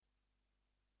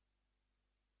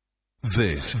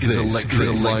This is Electric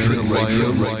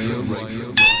Radio.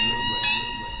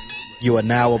 You are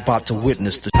now about to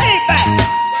witness the Payback.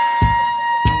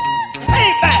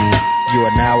 Payback. You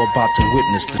are now about to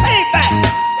witness the Payback.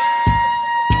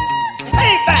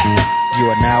 Payback. You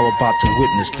are now about to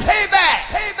witness the Payback.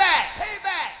 Payback.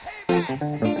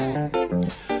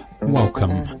 Payback.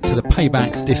 Welcome to the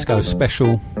Payback Disco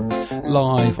Special,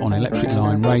 live on Electric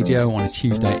Line Radio on a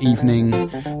Tuesday evening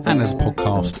and as a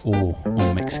podcast or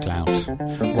on Mixcloud.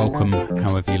 Welcome,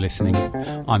 however you're listening.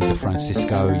 I'm the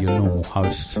Francisco, your normal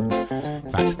host,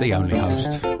 in fact the only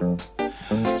host.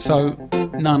 So,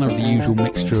 none of the usual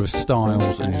mixture of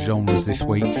styles and genres this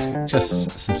week,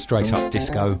 just some straight up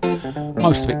disco.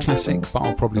 Most of it classic, but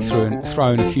I'll probably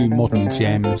throw in a few modern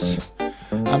gems,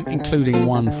 including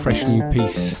one fresh new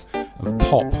piece of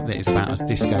pop that is about as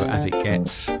disco as it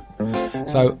gets.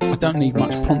 So I don't need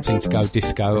much prompting to go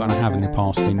disco, and I have in the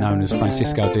past been known as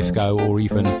Francisco Disco or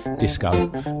even Disco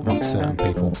amongst certain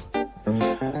people.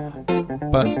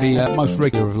 But the most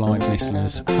regular of live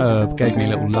listeners, Herb, gave me a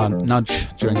little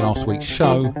nudge during last week's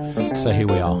show, so here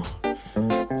we are.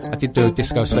 I did do a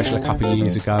disco special a couple of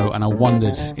years ago, and I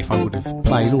wondered if I would have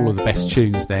played all of the best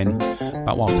tunes then,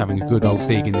 but whilst having a good old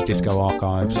dig in the disco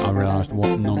archives, I realised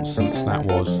what nonsense that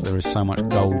was. There is so much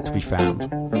gold to be found.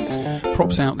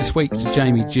 Props out this week to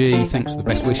Jamie G, thanks for the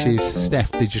best wishes.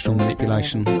 Steph, Digital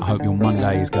Manipulation, I hope your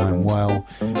Monday is going well.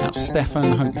 Out to Stefan,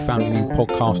 I hope you found a new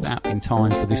podcast app in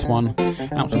time for this one.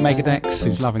 Out to Megadex,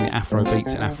 who's loving the Afro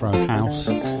beats and Afro house.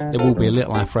 There will be a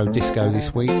little Afro disco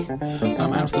this week.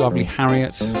 Out to the lovely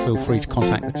Harriet, feel free to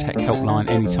contact the tech helpline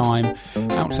anytime.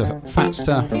 Out to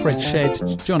Fatster, Fred Shed,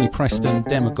 Johnny Preston,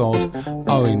 Demigod,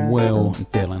 Owen, Will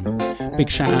and Dylan. Big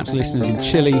shout out to listeners in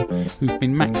Chile who've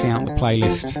been maxing out the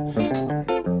playlist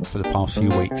for the past few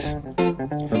weeks.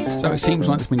 So it seems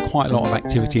like there's been quite a lot of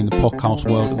activity in the podcast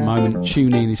world at the moment.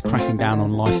 TuneIn is cracking down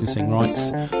on licensing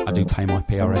rights. I do pay my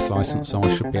PRS license, so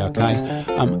I should be okay.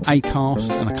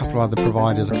 Acast and a couple of other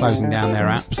providers are closing down their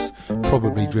apps,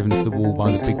 probably driven to the wall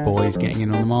by the big boys getting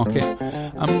in on the market.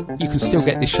 You can still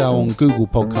get this show on Google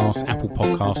Podcasts, Apple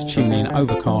Podcasts, TuneIn,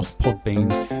 Overcast,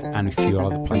 Podbean and a few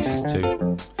other places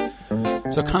too.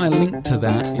 So kind of linked to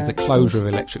that is the closure of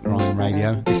Electric Line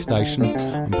Radio, this station.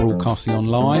 I'm broadcasting on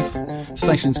live. The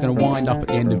station's going to wind up at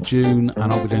the end of June,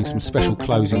 and I'll be doing some special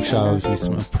closing shows with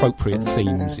some appropriate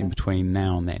themes in between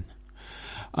now and then.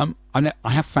 I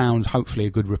have found hopefully a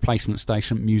good replacement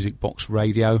station, Music Box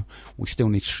Radio. We still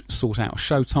need to sort out a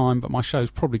show time, but my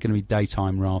show's probably going to be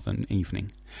daytime rather than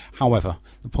evening. However,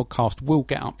 the podcast will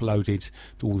get uploaded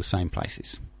to all the same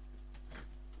places.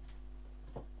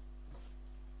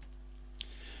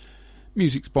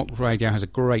 Music Box Radio has a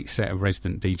great set of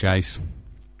resident DJs,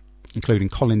 including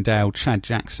Colin Dale, Chad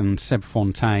Jackson, Seb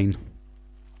Fontaine,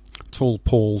 Tall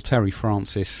Paul, Terry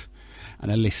Francis, and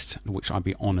a list which I'd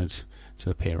be honoured to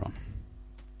appear on.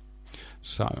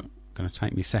 So, going to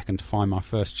take me a second to find my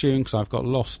first tune because I've got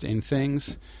lost in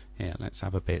things. Here, let's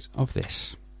have a bit of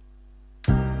this.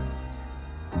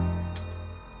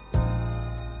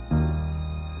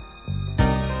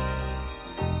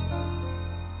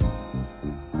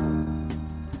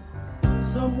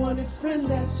 Someone is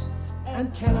friendless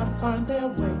and cannot find their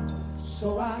way,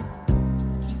 so I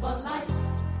keep a light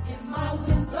in my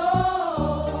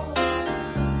window.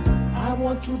 I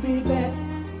want to be there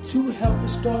to help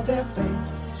restore their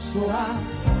faith, so I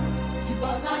keep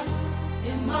a light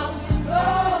in my window.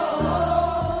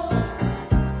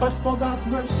 But for God's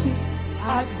mercy,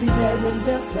 I'd be there in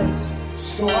their place,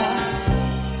 so I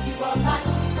keep a light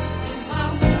in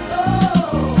my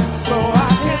window, so I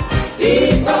can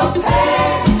ease the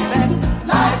pain that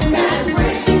life can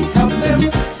bring. Help them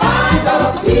find the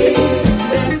peace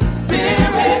their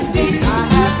spirit needs. I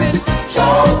have been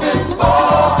chosen for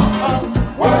a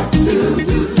work to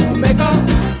do, to make a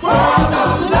world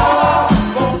of love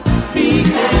for me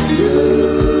and you.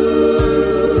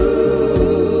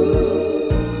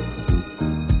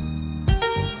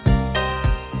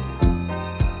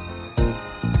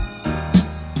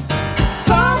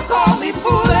 Some call me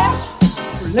foolish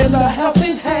to lend a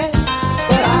helping hand,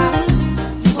 but I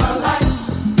keep a light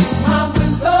in my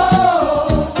window.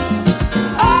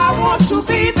 I want to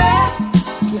be there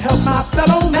to help my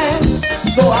fellow man,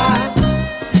 so I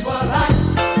keep a light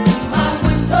in my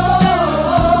window.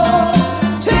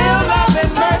 Till love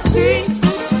and mercy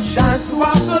shines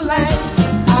throughout the land,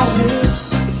 I will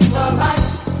keep a light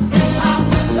in my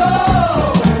window,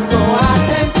 so I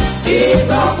can ease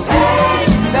the pain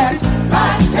that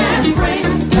life can bring.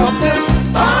 Help them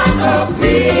find the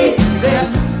peace their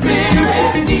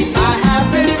spirit needs. I have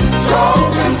been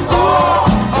chosen for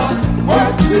a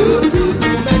work to do, to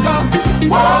make a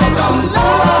world of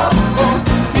love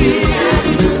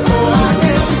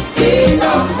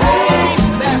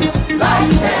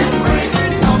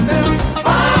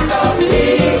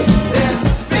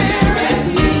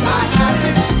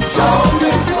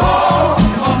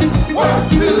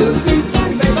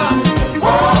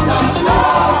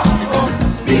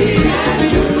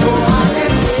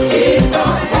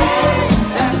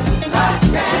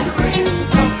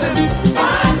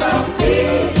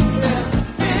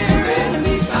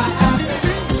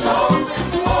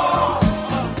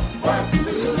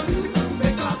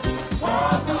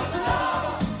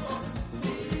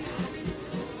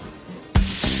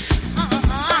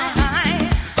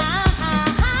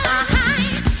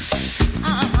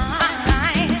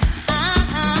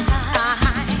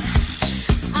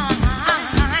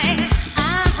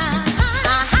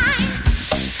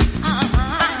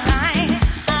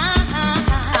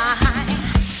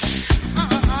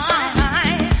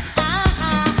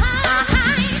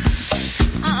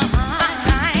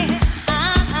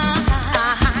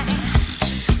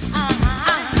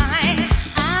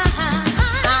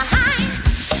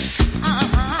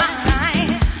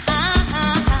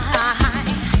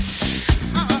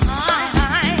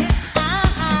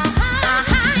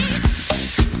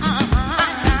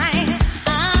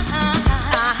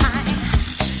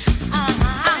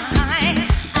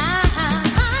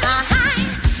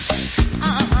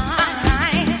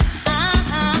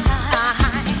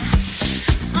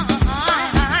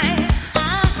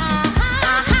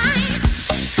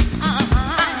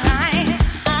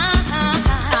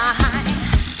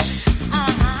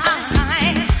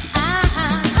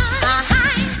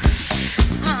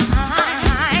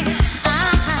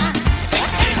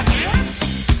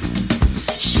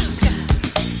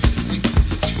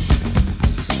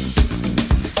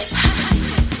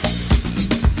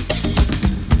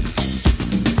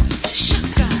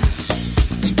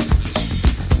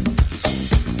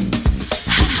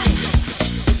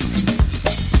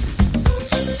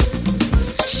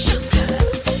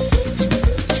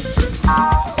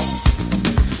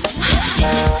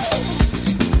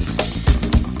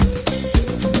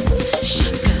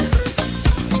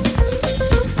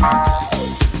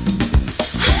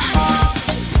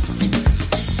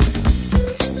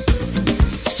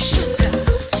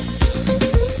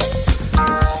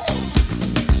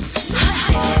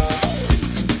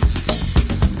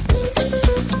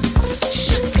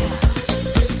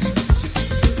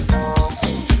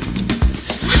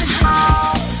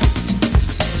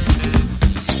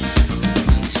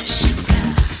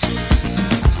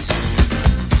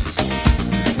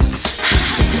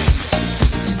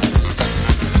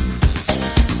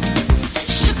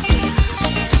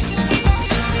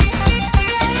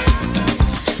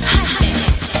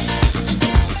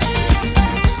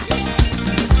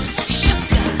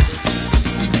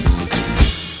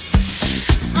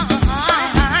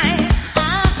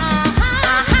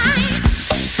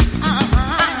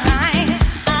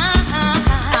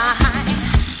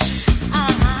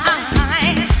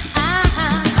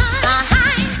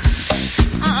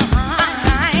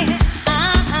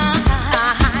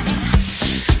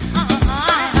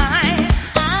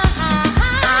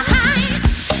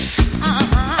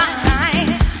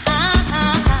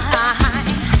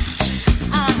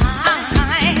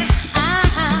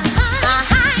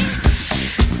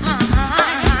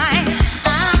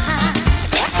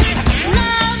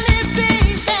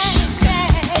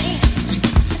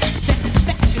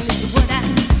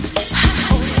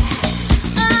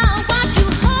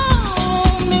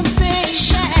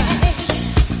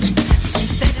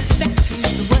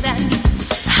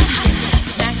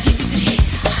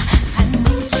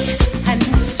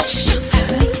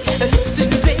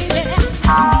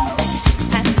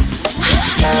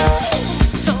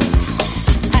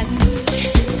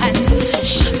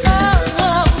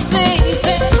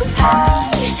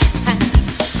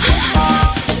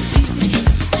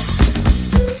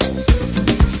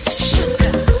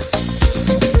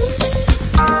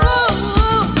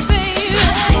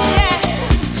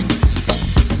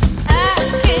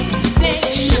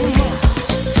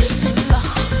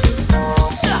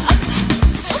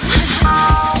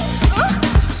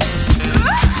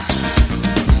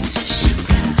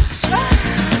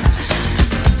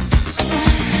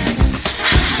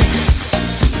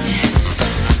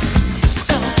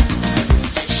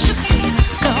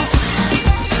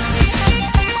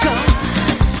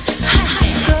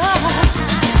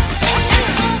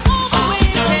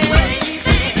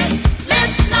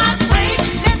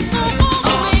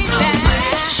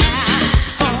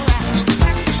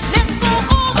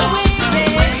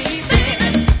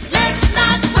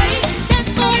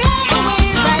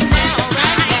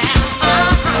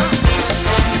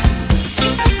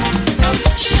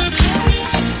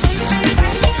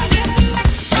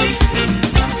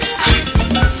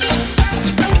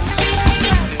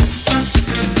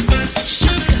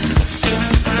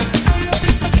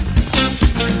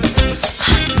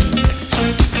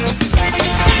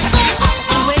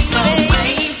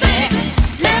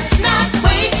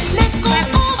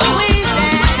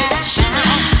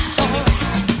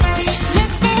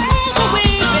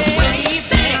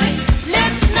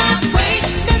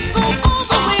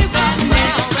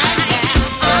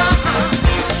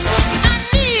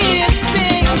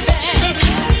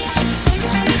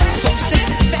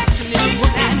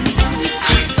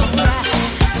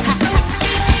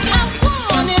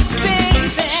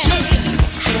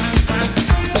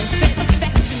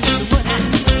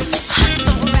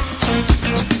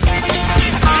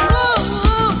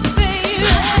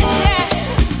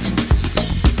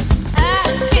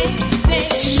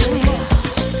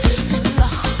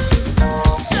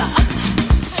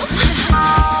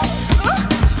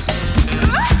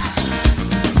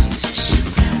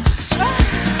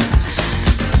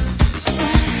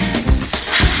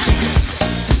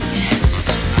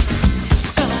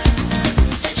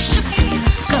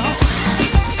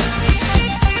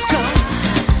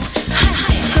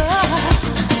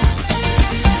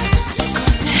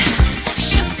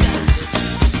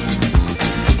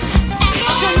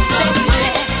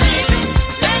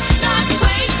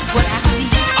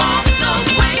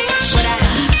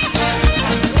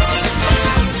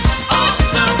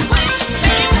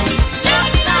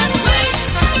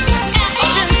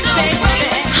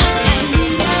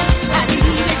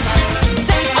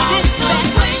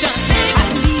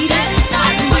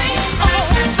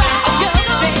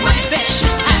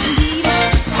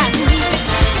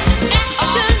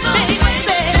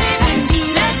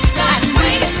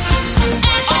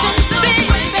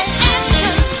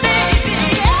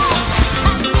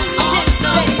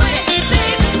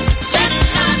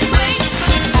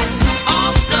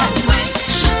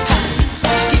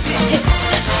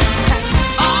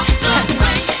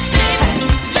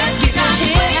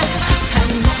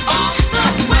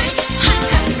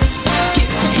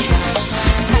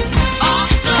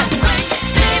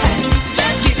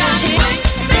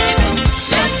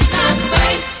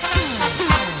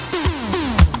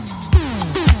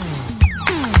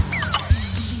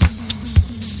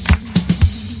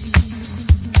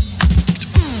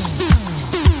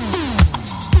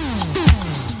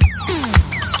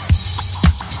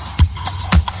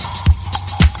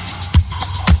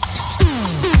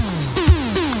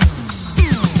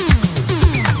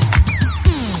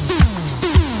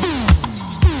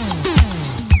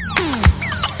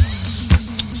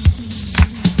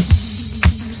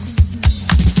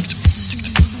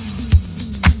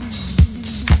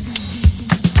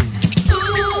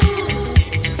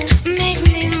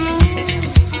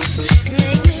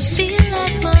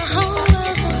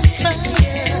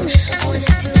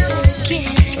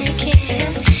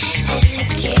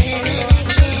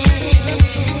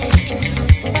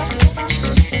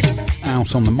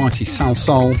House on the Mighty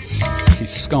Salsoul. This is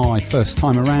Sky, first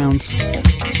time around.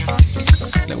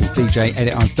 Little DJ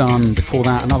edit I've done. Before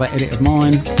that, another edit of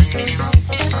mine.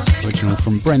 Original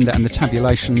from Brenda and the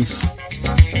Tabulations.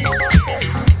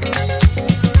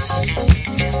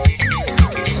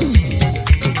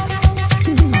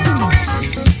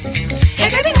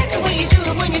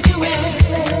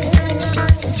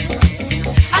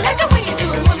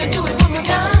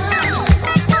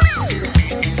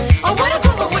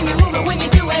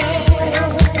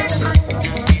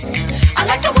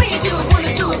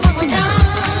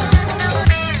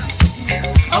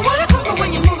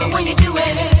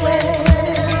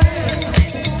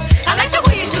 I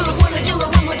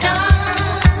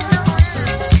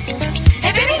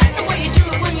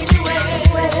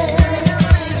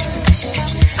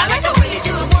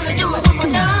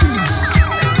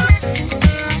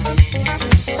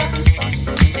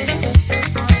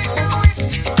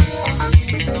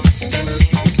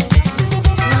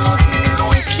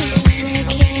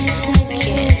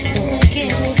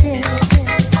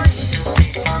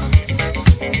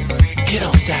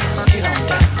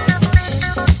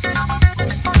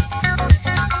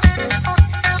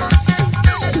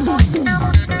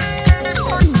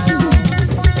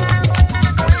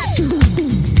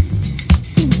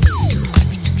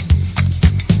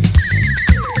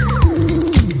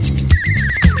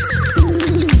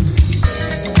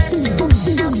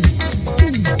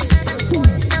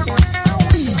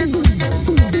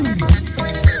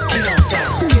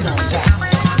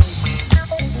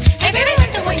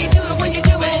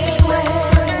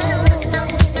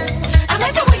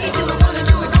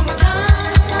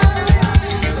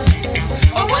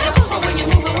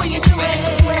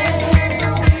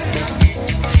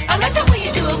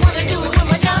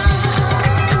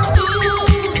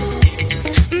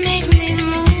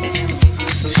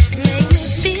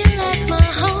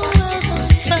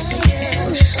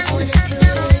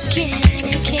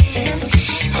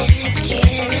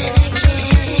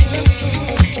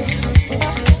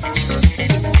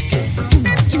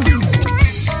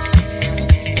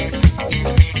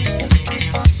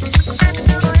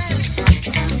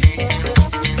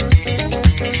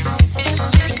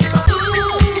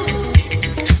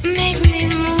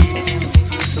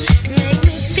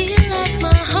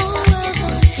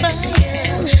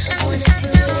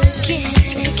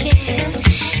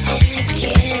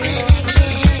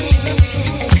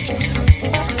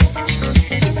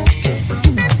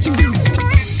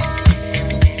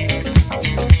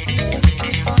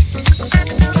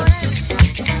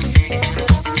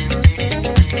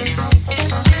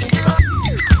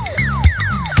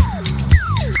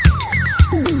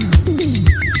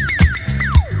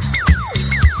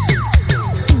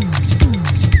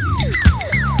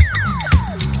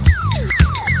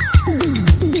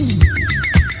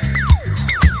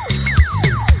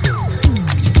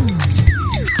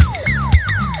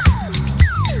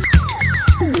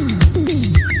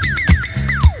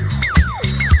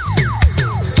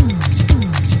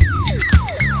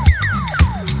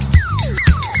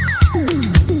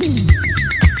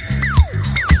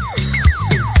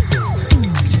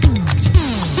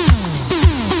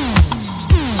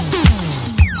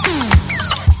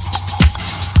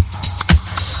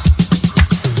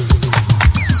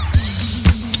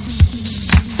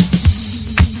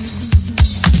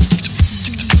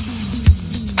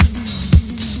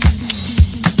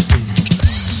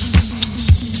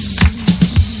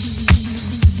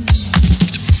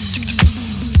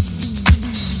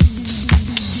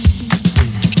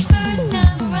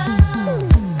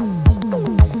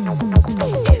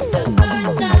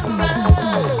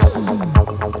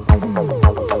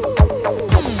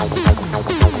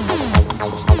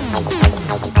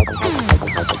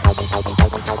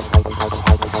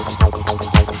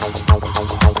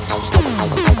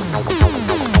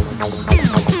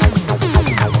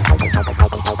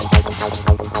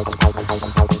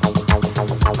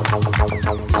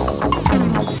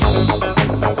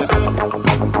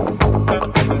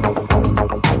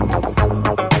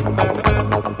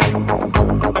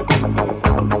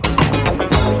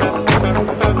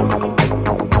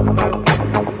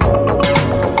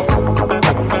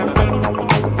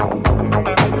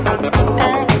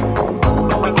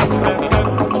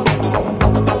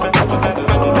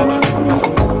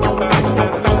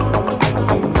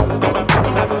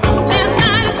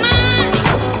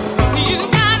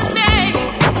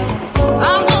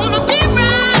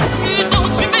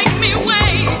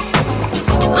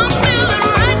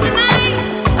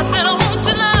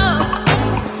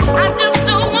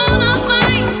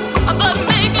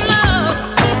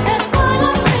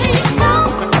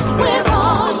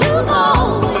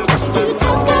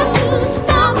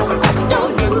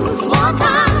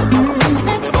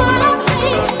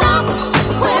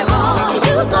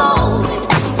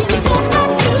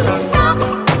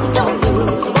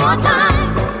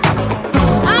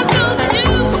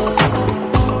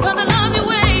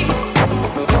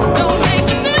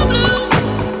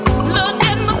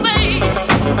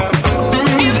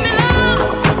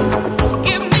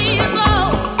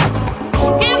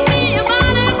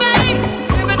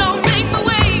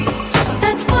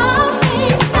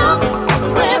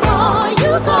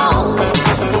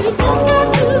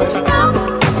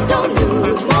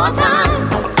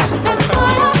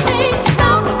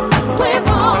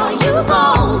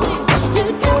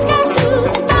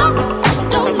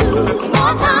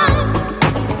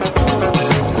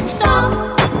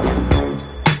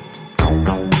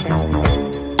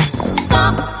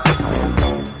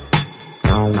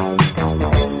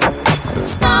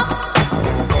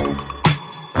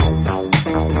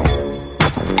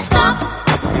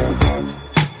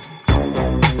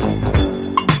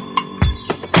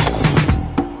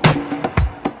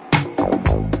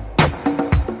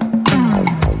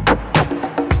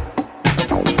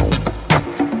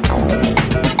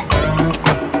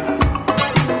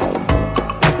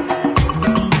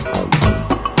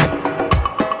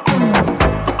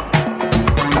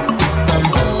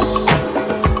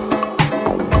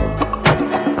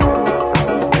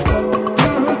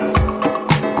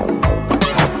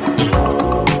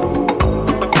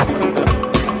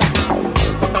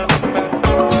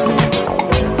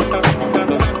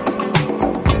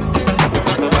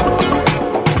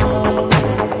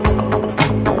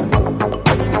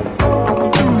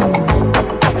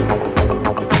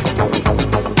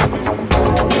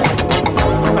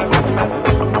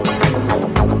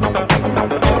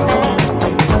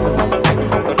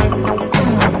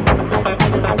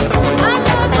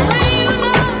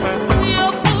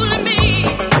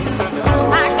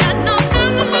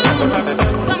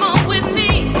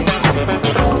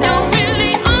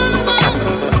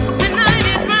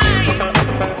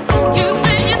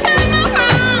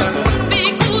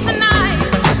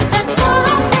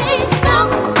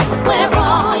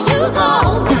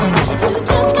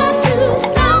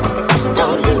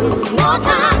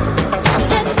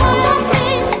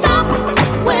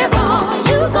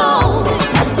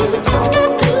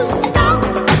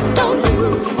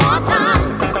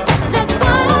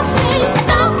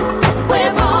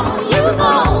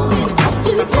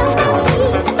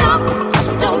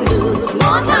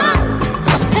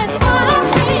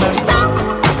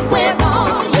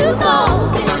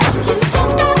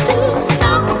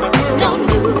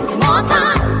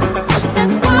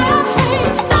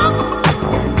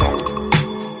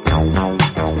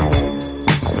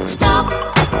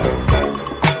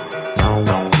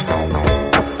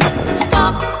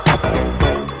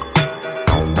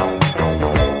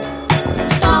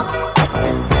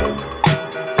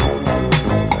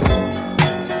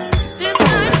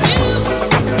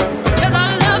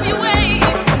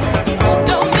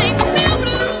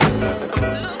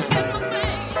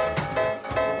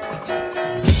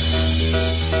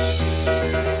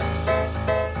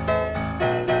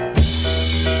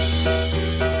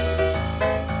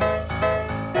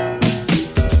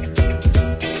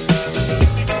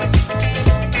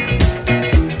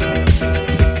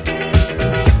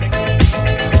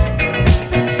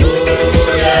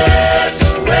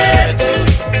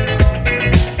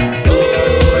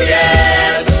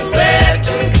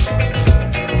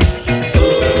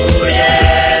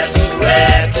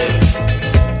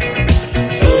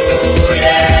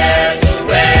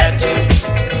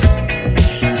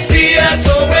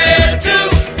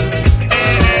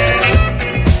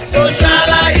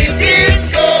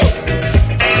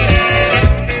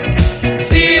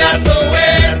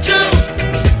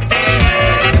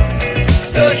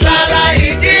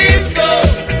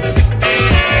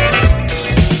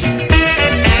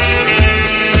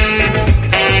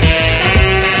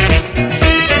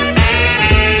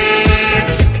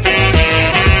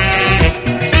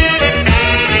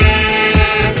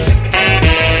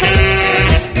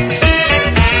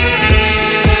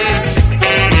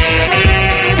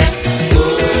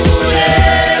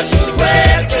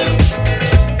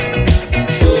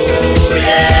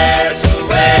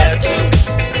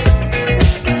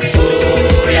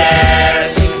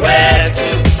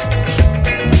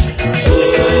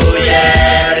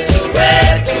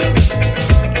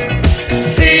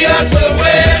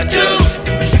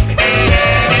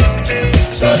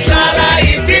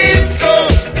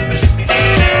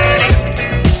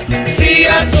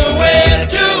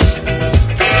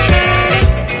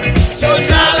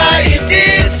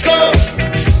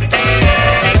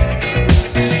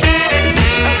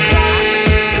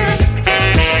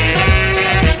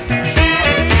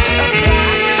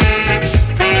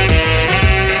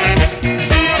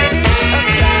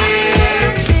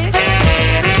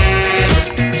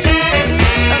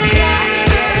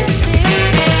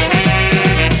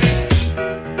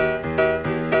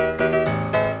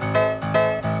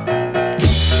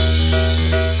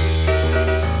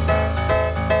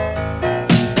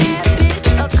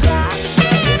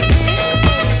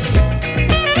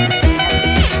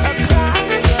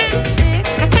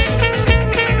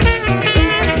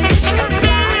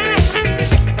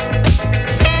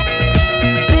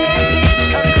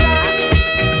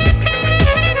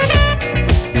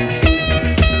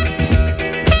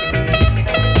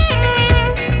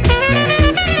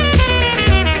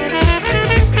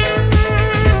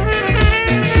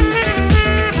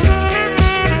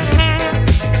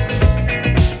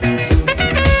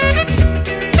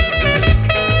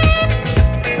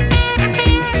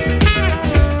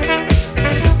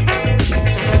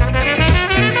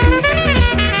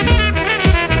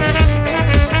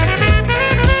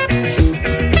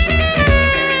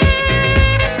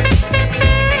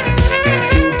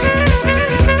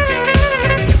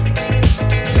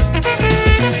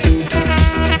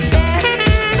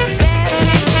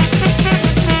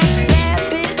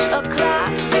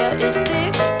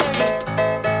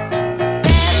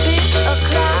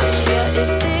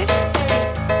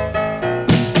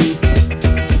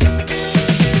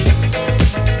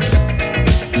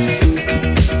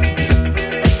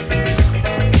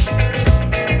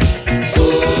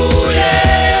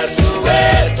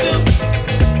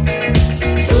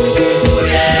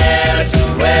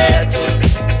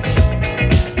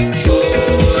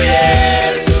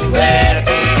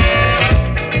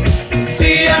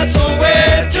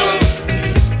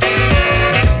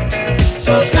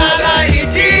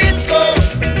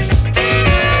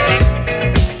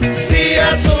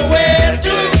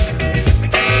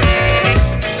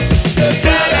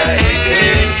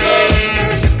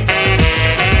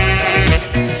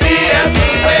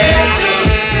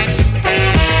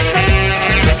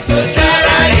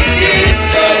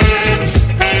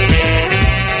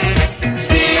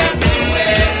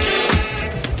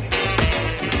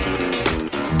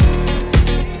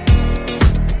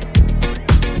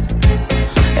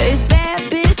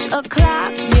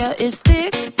is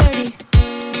thick, dirty.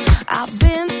 I've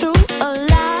been through a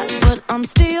lot, but I'm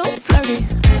still flirty.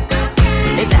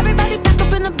 Is everybody back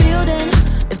up in the building?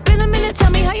 It's been a minute,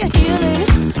 tell me how you're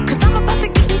healing. Cause I'm about to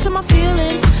get into my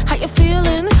feelings. How you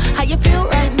feeling? How you feel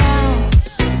right now?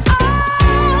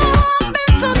 Oh, I've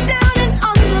been so down and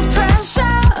under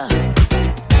pressure.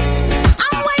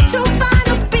 I'm way too fine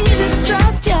to be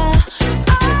distressed, yeah.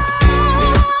 Oh,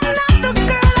 I'm not the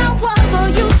girl I was or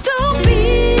used to be.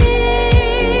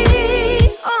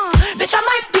 Bitch, I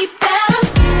might be better.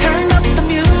 Turn up the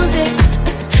music,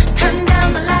 turn down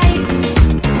the lights.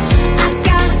 I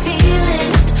got a feeling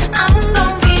I'm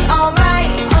gonna be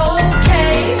alright,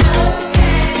 okay,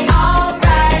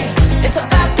 alright. It's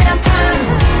about damn time.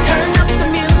 Turn up the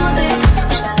music,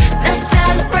 let's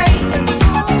celebrate.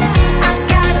 I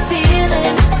got a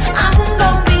feeling I'm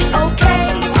gonna be okay,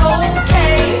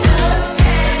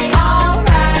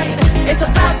 alright. It's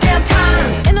about damn time.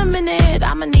 In a minute,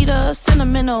 I'ma need a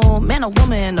sentimental man or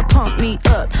woman to pump me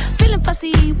up. Feeling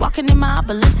fussy, walking in my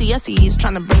Balenciennes,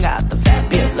 trying to bring out the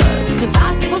fabulous. Cause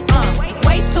I give a fuck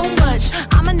way too much.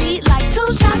 I'ma need like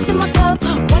 2 shots in my cup.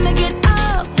 Wanna get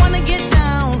up, wanna get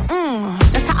down.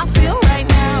 That's how I feel right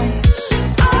now.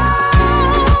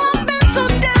 Oh, I've been so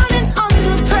down and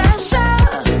under pressure.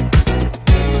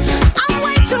 I'm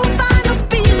way too fine to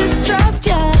be distressed,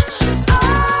 yeah.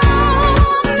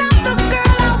 Oh, I'm not the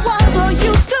girl I was or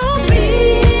used to be.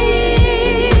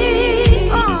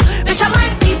 Bitch, I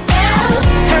might be better.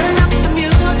 Turn up the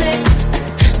music,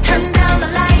 turn down the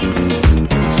lights.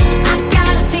 I got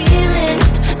a feeling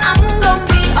I'm gonna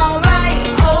be alright,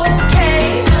 okay,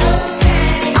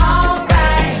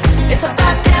 alright. It's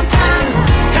about damn time.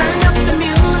 Turn up the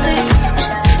music,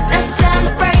 let's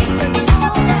celebrate.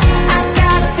 I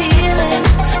got a feeling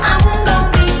I'm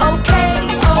gonna be okay,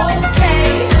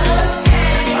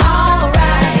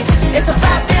 alright. It's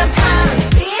about damn time,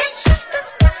 bitch.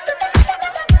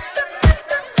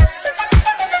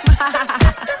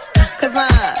 Cause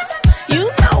you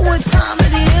know what time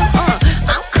it is.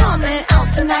 I'm coming out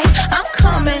tonight. I'm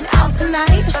coming out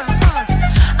tonight.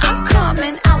 I'm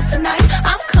coming out tonight.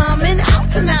 I'm coming out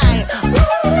tonight.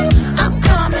 Woo! I'm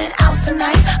coming out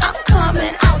tonight. I'm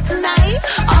coming out tonight.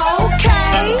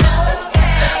 Okay.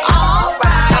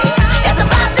 Alright. It's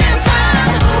about damn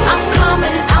time. I'm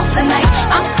coming out tonight.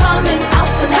 I'm coming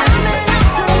out tonight.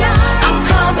 I'm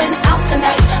coming out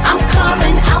tonight. I'm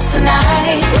coming out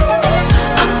tonight.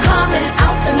 I'm coming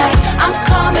out tonight. I'm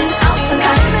coming out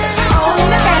tonight.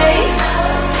 Okay.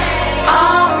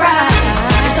 Alright.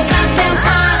 It's about damn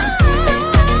time.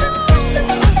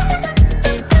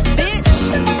 Bitch.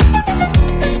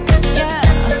 Yeah.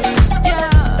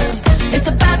 It's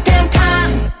about damn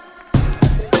time.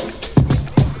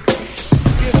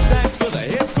 Give thanks for the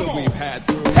hits that we've had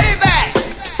through. Payback!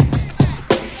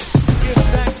 Give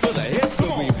thanks for the hits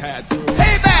that we've had through.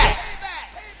 Payback!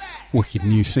 Wicked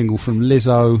new single from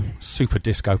Lizzo. Super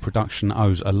disco production,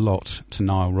 owes a lot to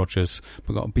Nile Rodgers,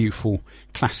 but got a beautiful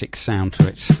classic sound to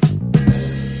it.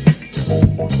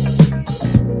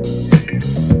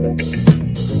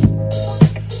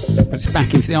 But it's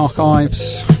back into the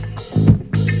archives.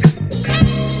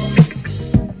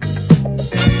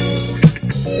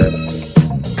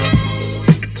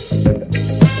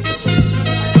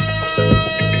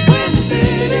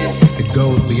 It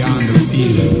goes beyond the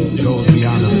feeling, it goes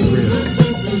beyond the thrill.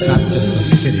 Not just a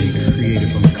city created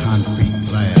from concrete,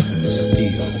 glass, and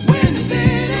steel.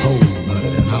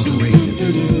 Cold-blooded and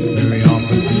outrageous, very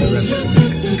often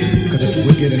underestimated. Because it's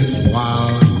wicked and it's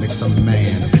wild and makes a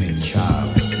man of any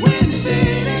child.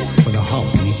 For the hawk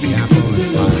can eat the apple and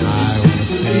fly high over the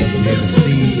city near the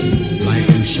sea. Life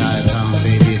in Chi-Town,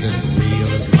 baby, is as real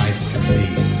as life can be.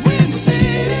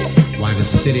 Why the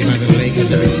city by the lake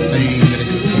is everything that it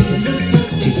takes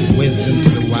to teach wisdom to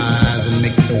the wise and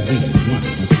make the weak want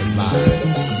to survive.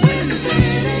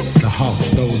 The hawk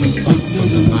stole the funk from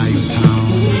the bayou town.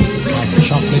 While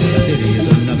Chocolate City is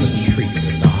another treat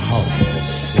that the hawk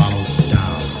swallows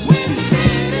down.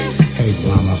 Hey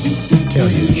mama, tell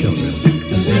your children,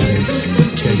 and daddy,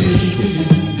 tell your sweet.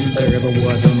 If there ever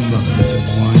was a mother, this is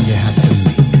one you have to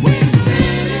meet.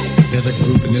 There's a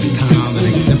group in this town that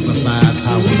exemplifies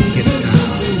how we get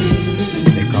down.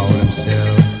 They call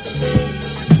themselves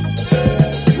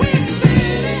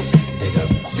Dig Up.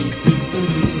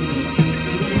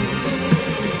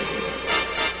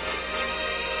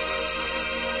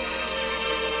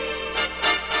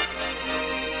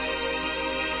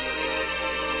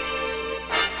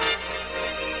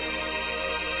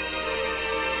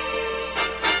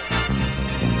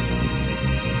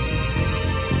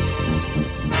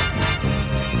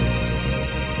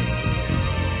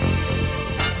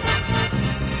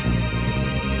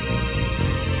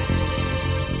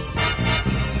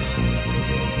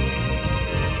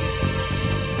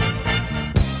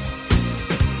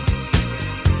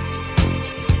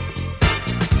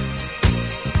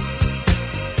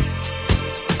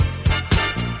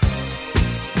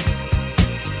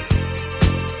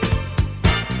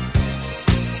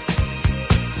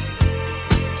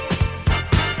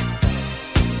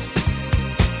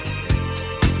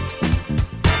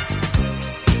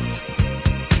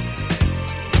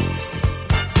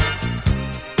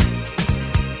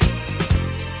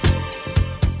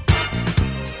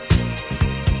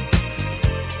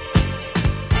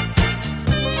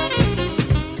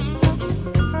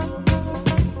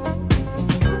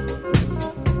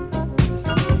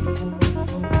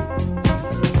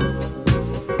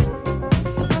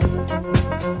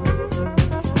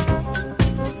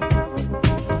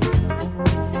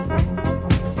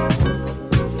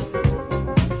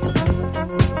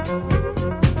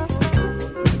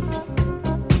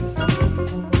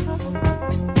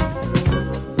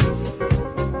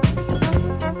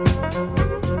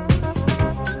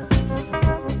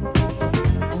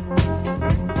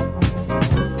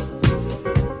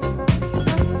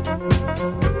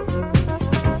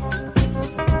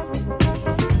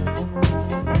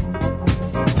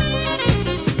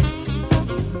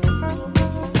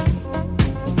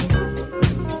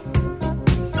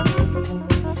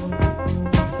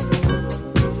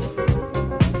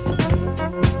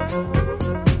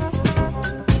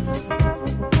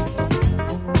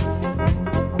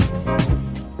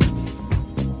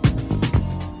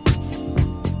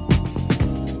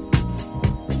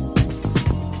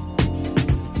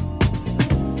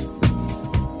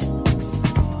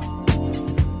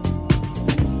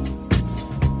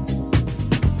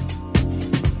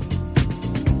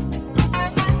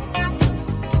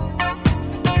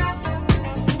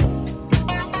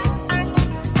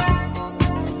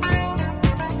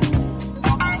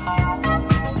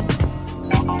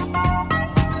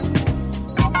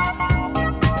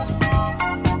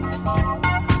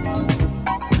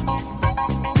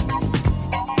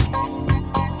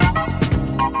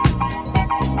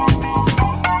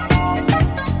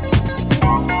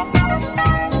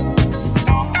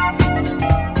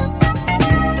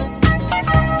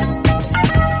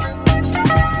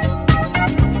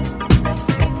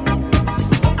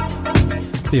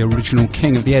 The original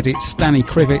king of the edits, Danny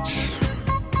Krivitz,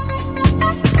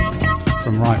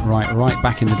 from Right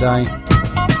back in the day.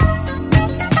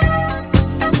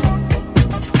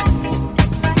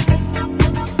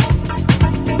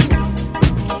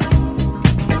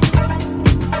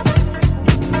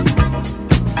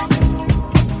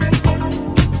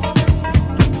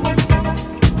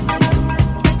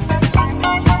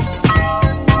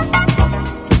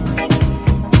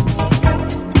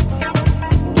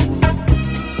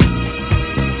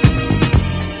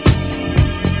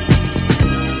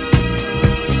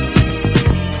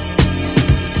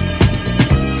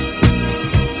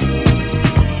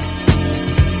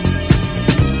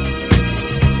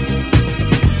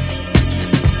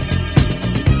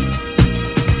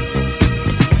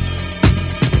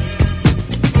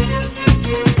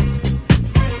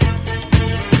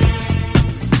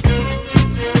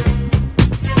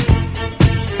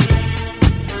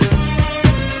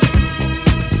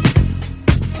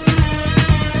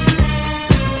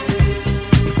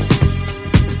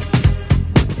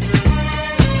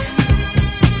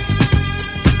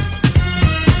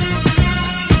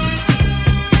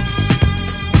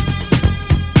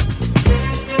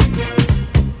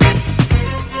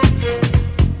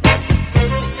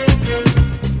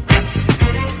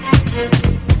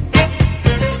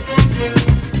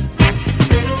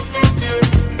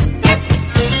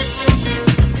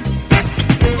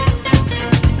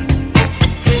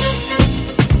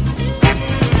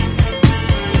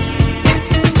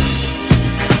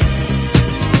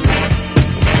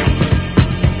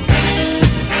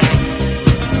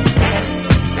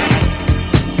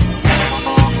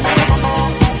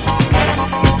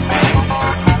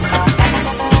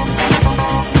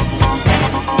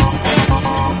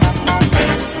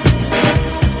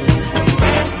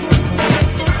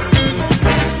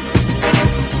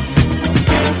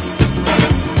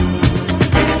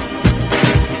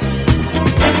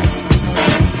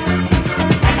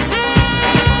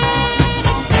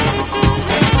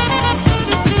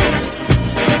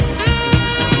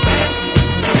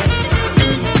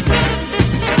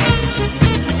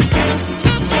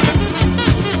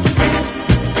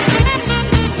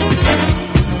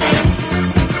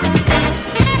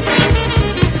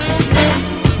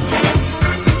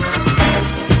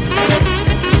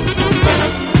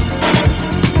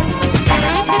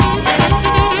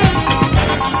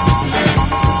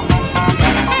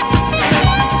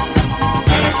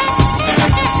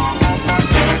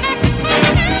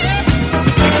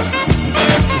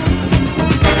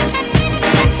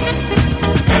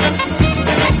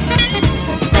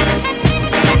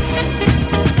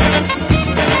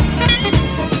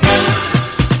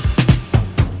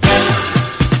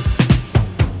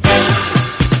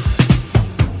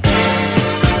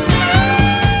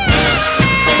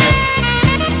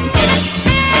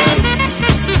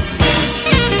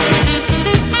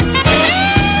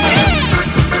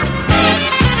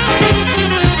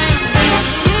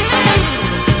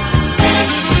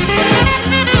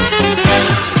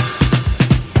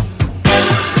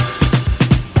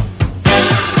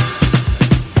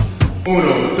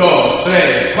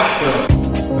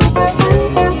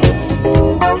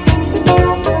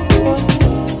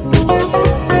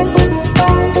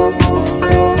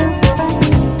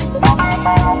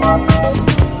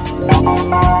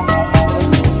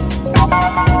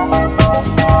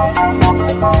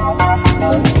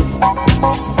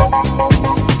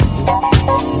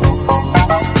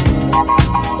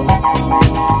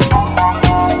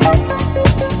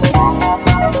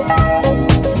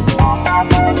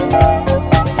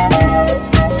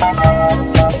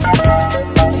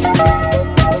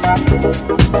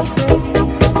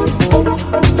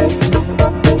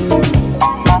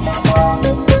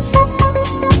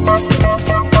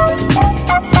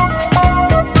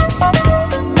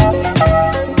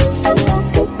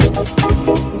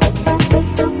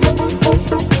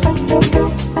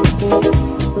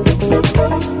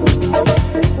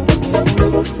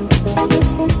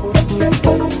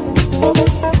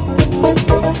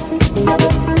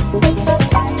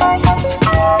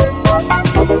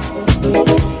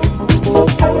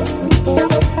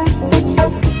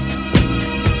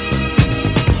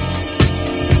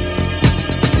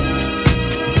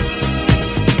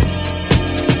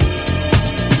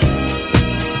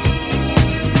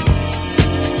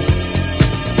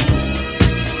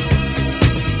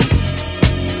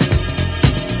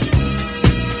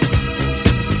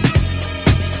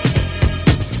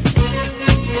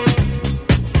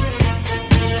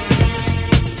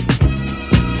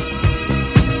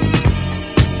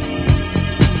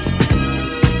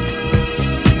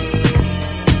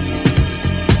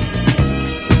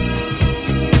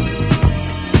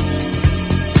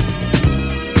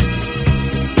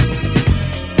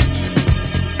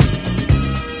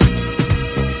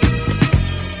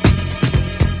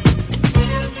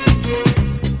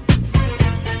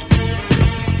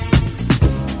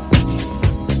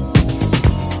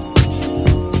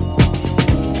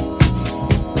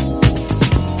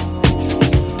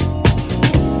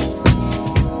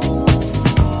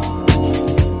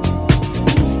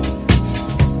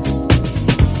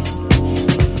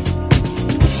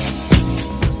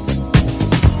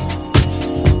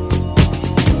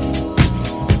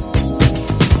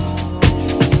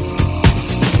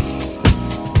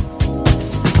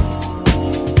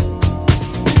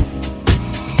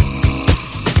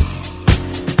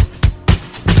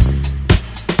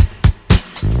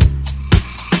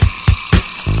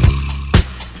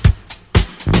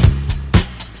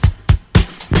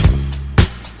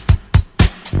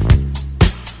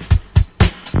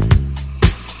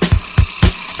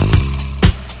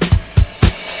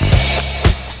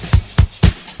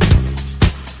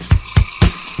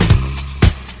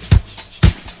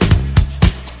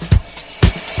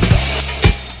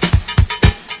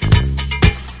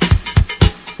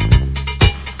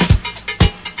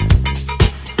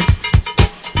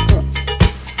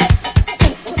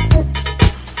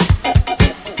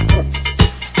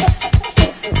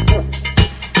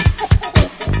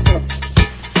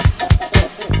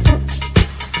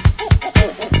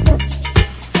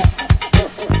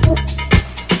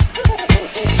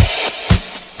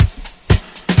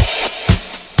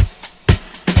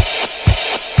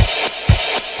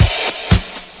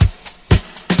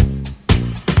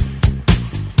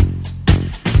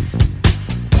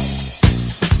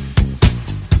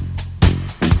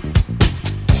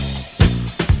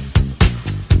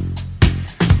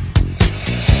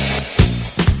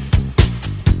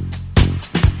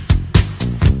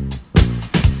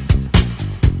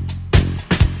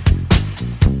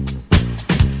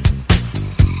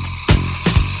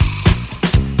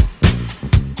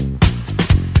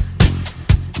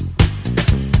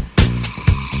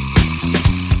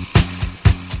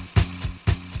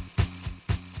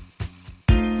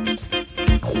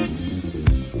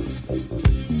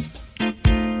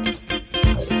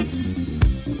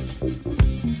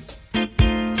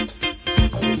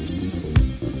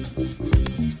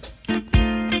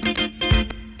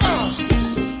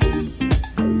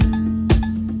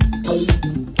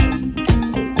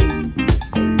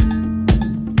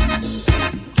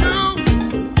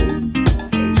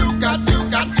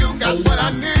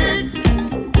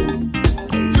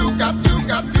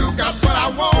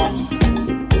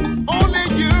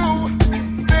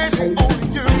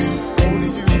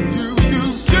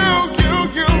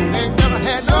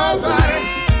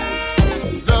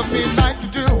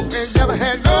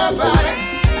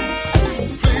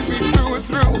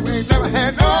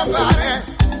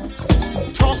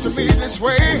 this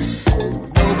way.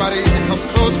 Nobody even comes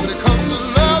close when it comes to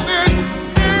loving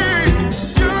me.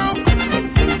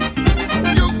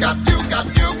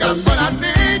 You got what I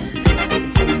need.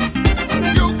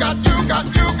 You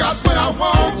got what I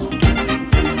want.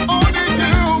 Only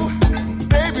you,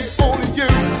 baby, only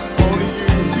you. Only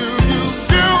you.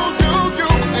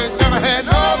 Ain't never had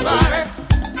nobody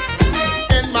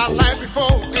in my life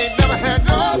before. Ain't never had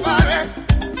nobody.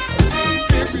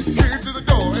 Give me the key to the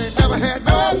door. Ain't never had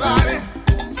nobody.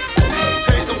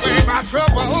 Take away my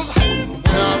troubles. When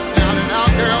I'm down and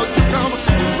out, girl, you come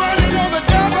running on the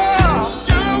devil.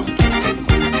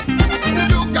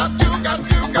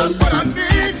 You got what I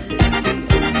need.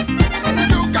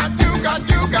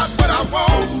 You got what I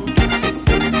want.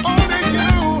 Only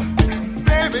you,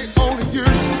 baby, only you.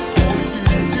 Only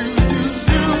you.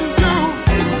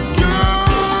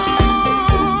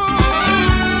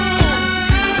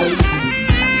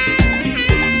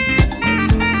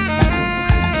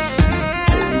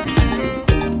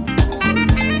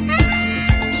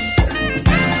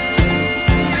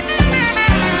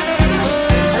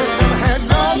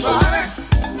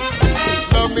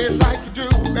 Like you do,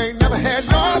 ain't never had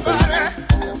nobody.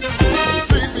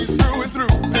 Treats me through and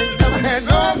through, ain't never had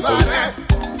nobody.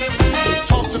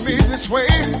 Talk to me this way.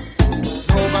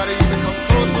 Nobody even comes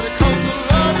close when it comes to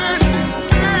loving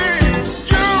me.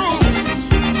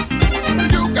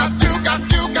 You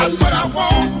got what I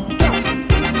want.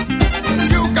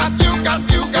 You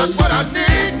got what I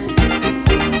need.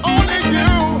 Only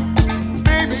you,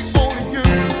 baby, only you.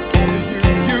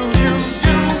 Only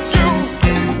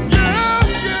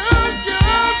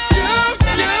you.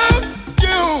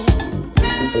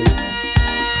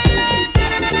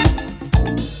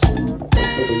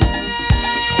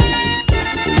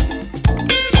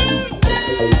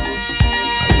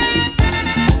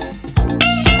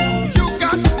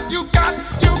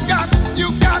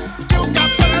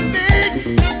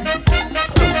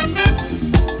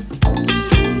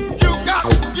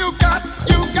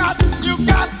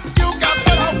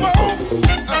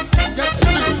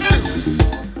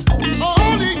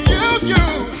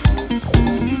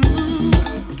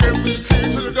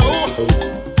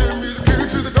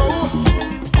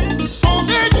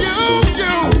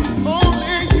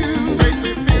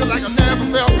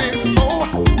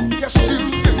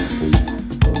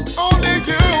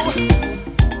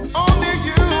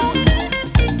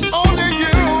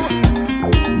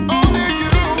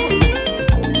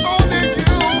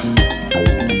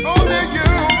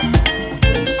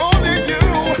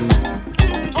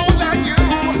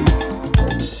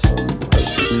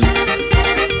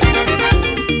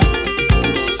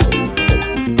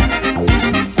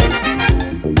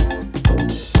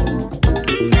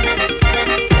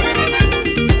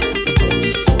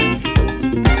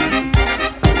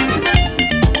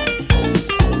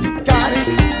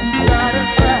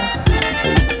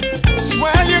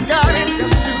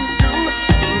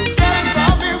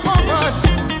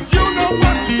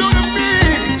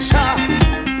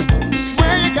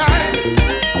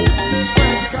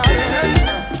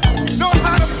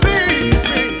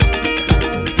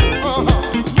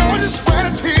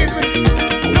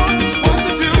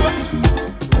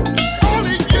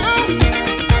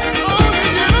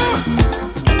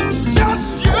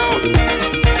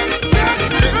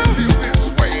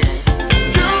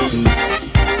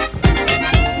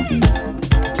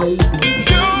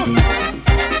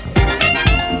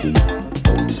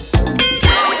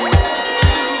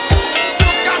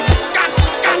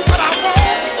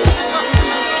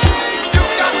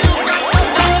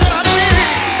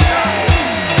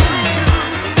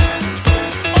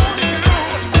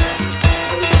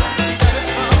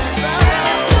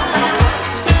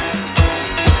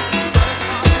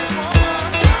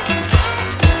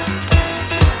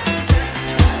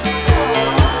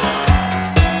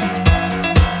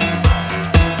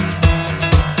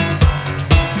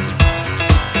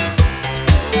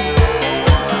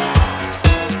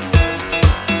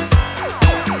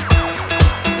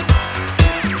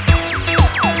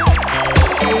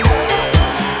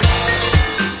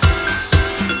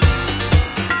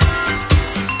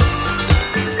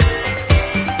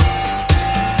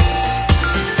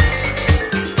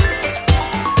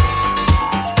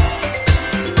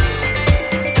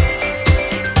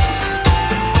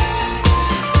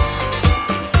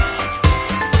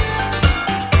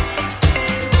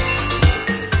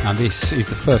 This is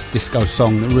the first disco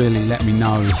song that really let me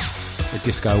know that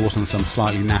disco wasn't some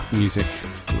slightly naff music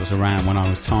that was around when I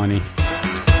was tiny,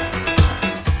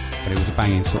 but it was a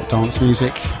banging sort of dance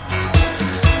music.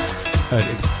 Heard it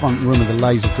in the front room of the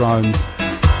Laserdrome,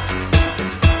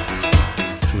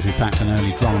 which was in fact an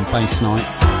early drum and bass night.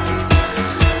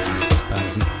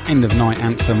 end of night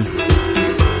anthem.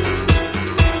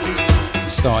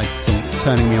 Started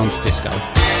turning me on to disco.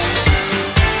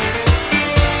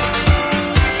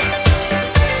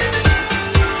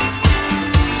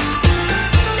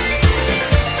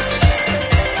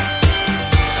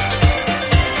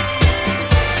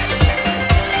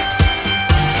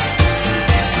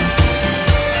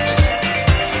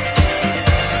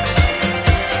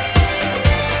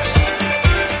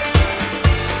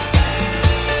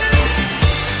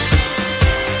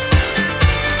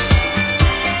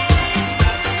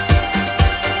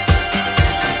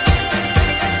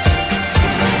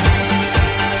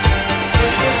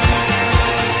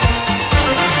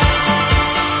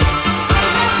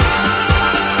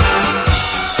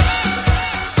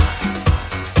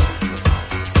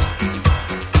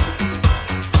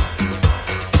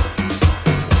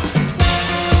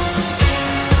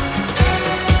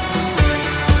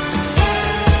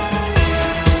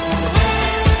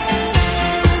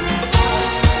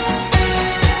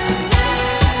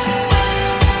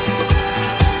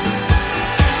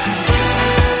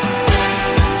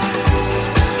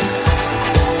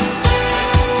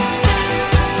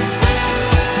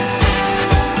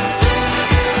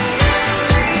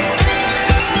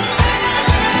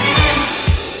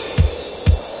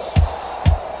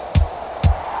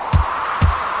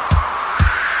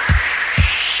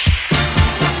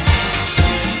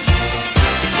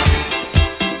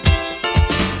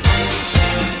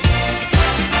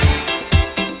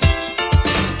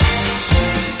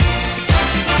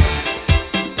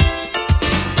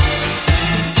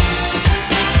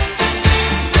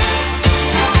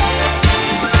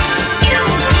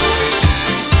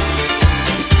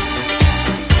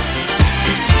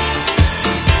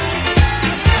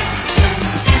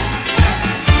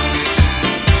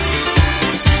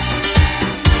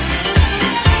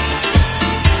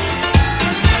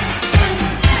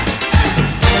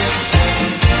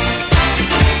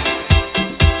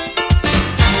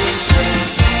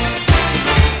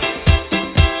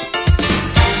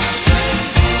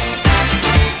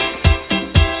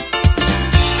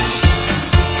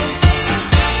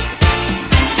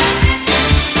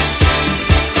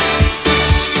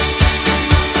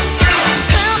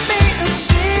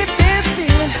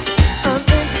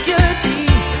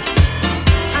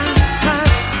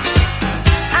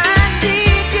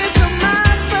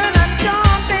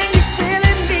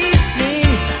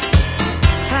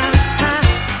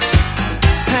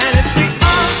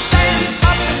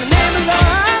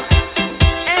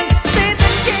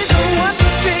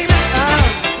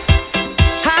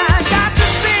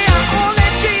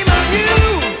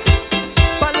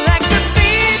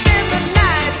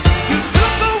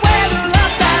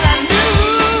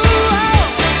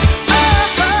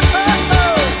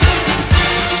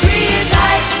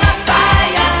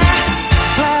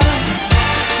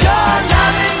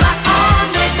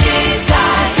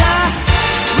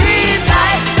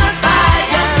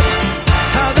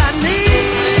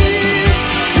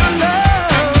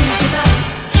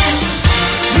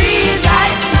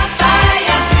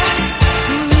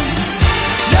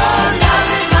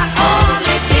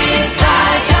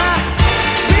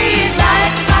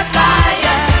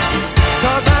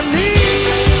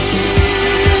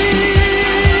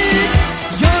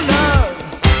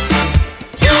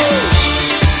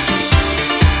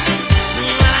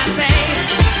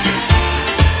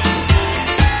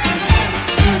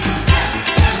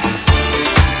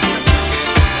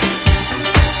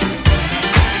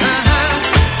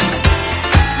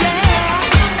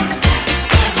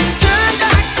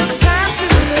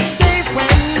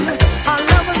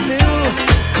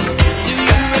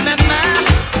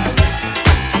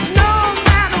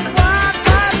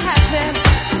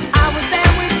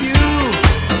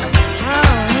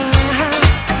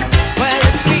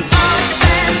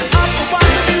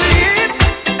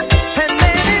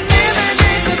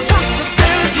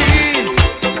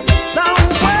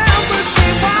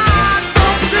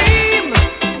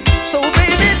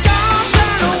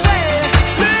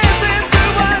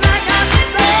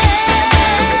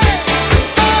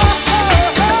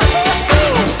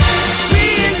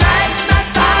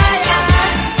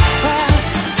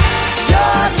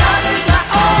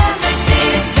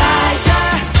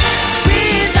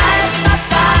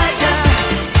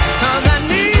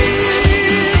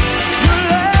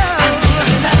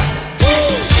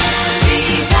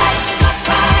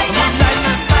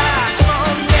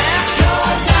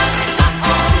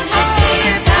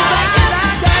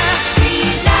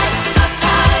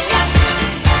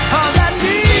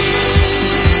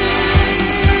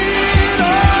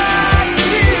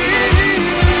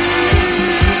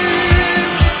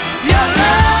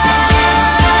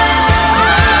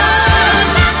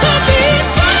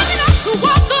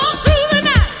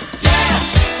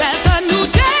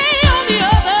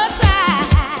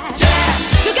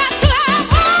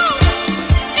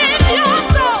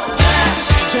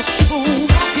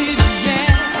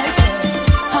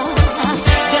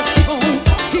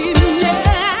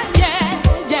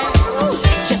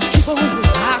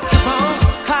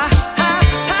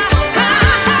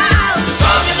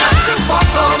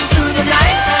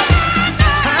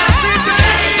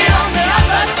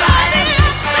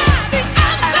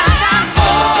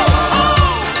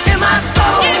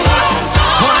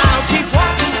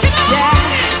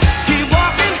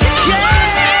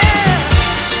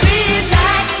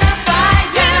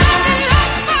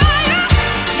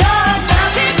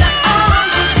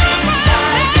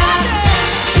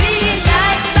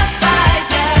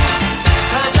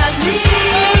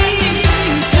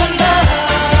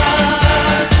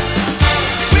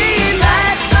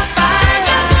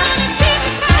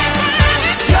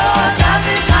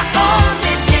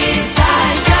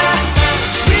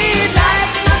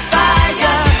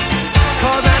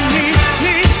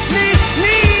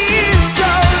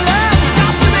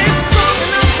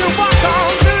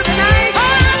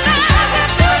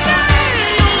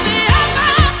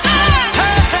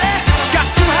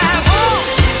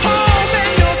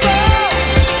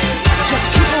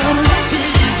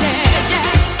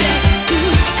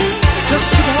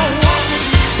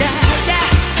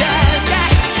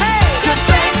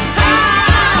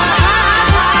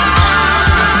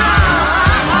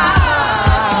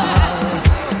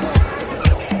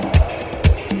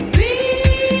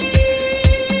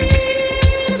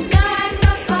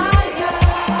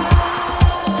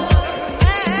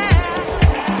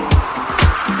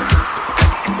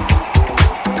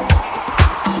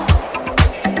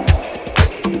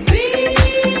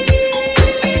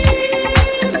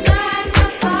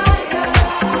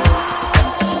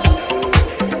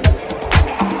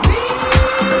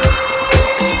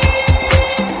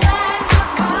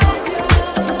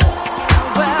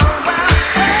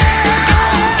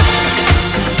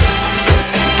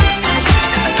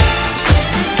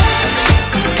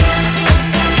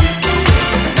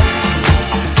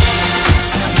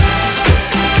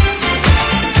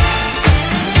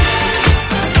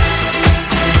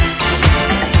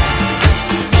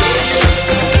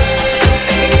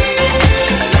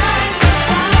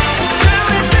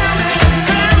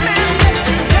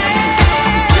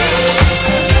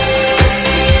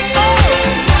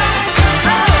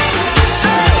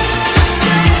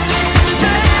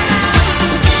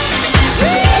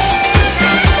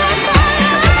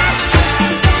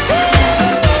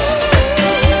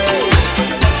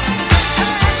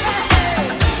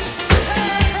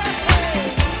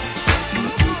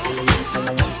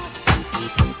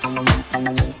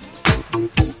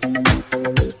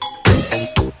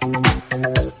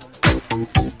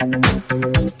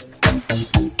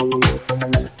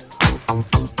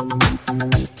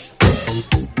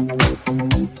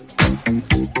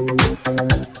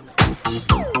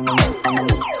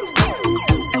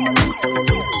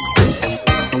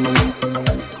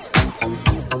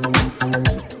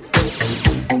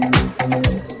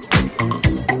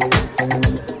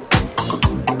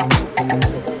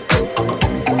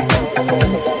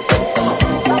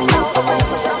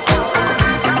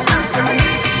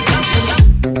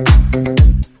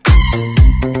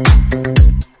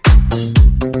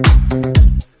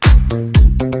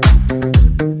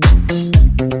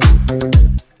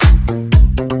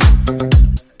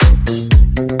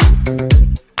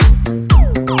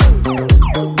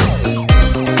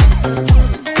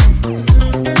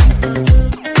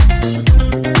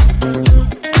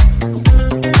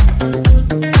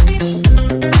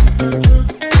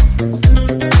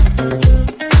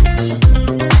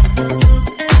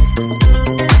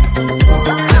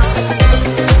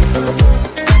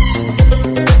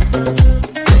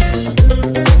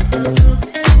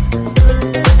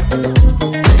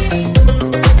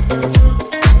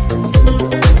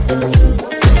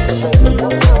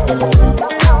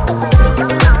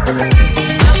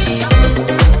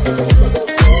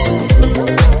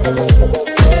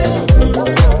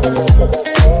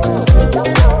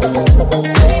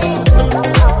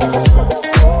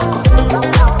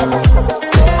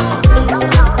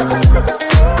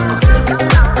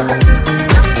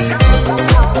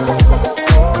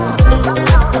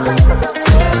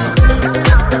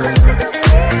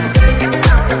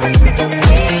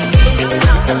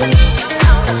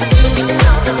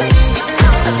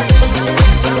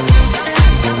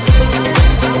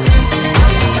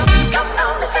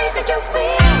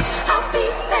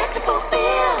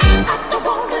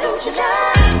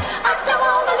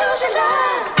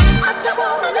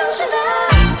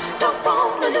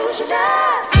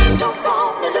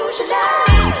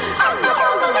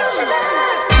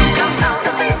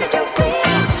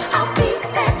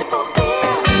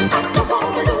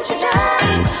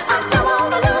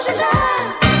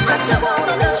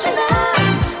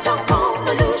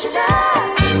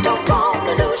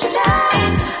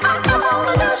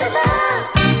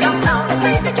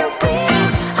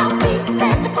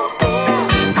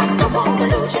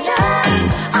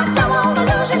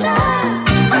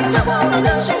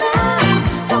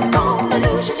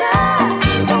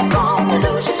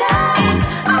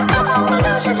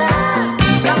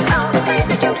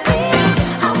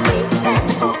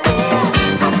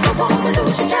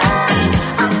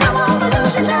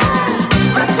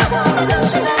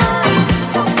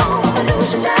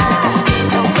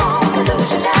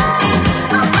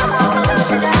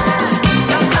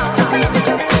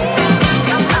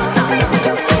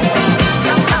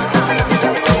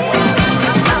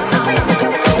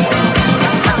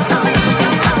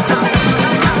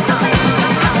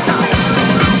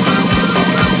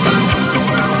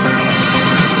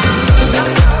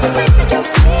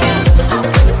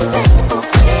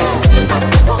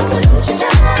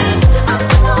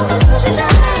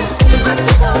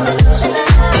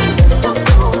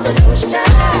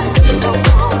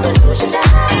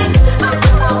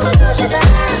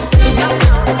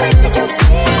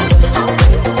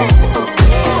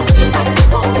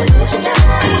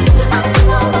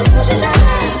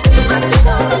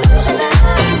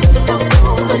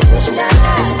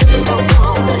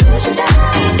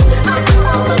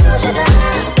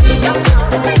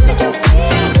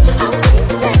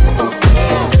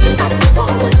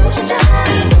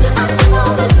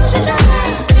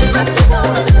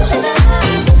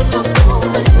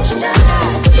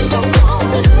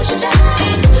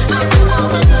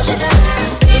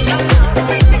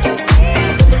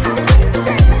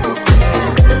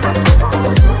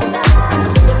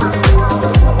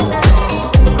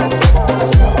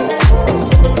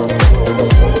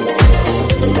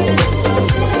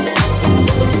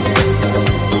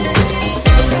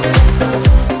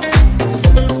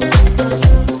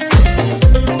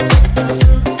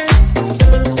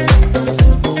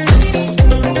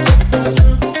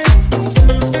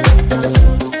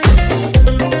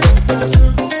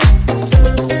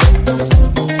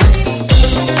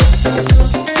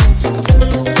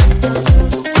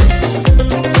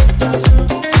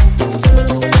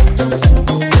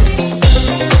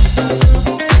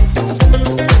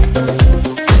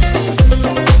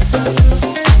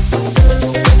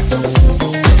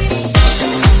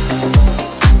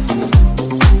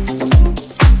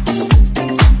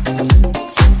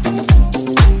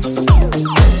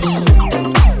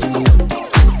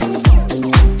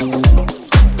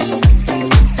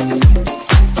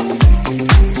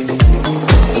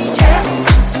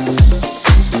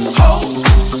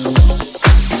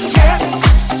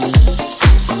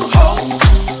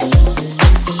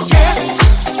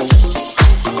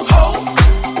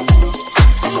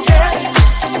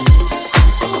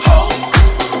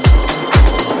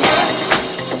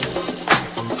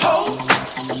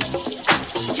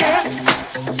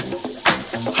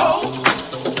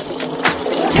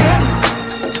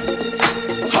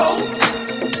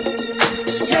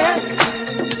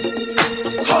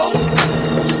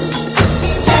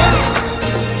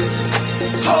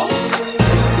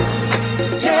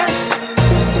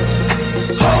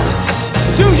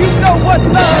 you know what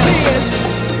love is?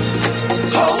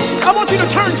 I want you to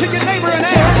turn to your neighbor and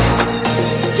ask,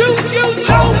 do you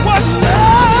know what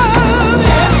love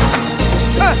is?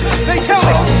 They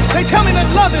tell me that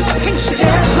love is patient,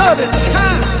 love is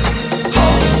kind.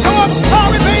 So I'm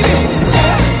sorry, baby,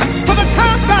 for the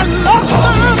times I lost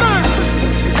my mind.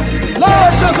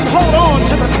 Love doesn't hold on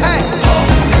to the past.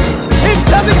 It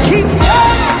doesn't keep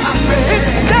time. It's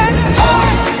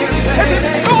steadfast. And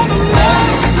it's gonna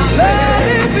love. Love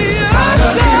is the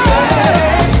answer.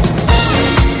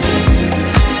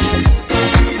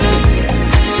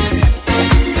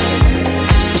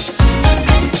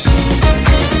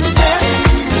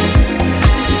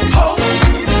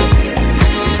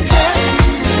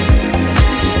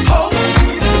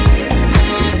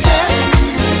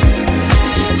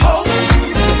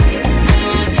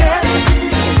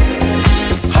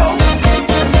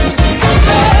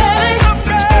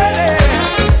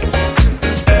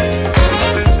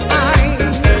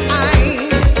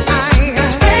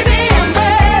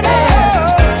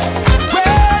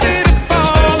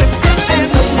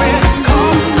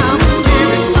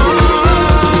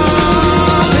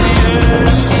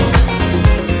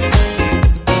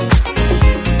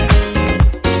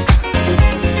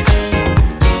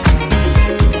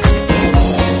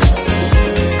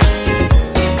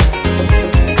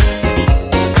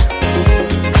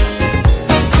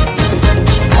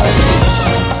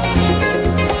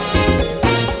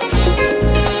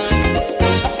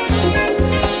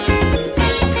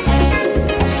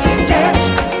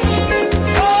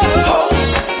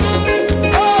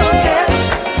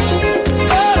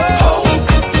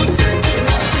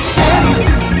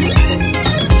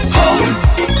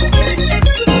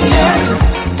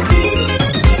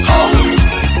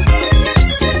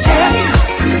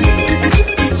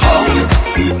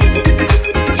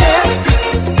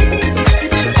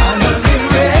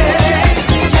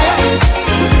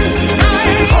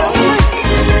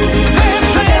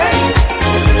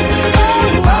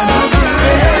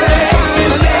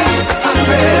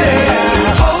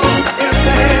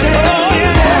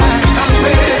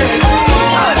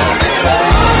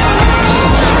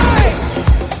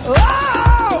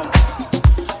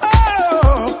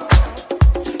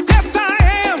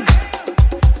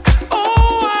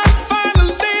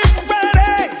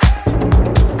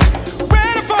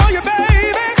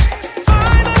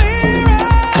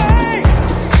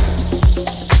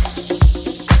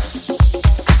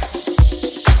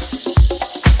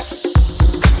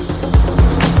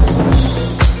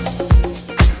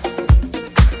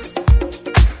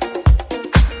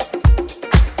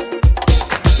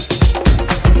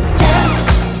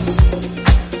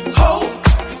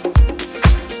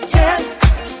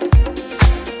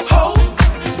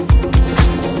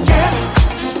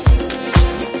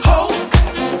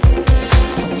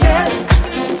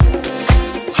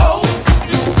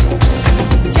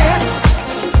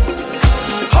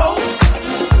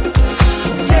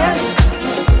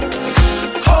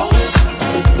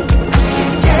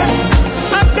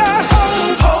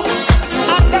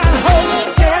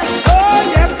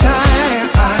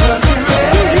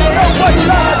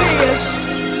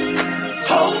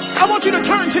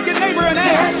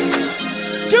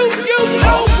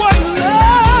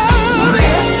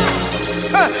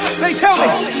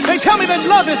 They tell me that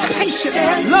love is patient,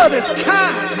 love is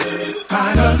kind.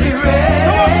 Finally ready.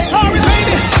 So I'm sorry,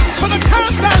 baby, for the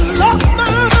times I lost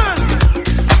my mind.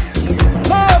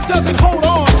 Love doesn't hold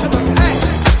on to the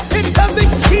past. It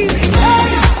doesn't keep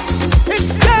time. It's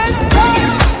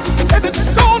steadfast. If it's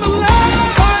gonna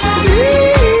last, finally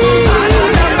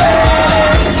ready.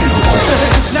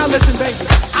 Now listen, baby,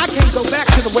 I can't go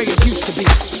back to the way it used to be.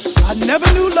 I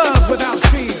never knew love without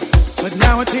fear, but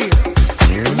now it's here.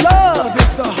 Love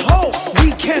is the hope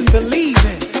we can believe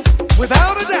in.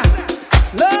 Without a doubt,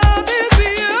 love is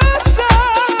the answer.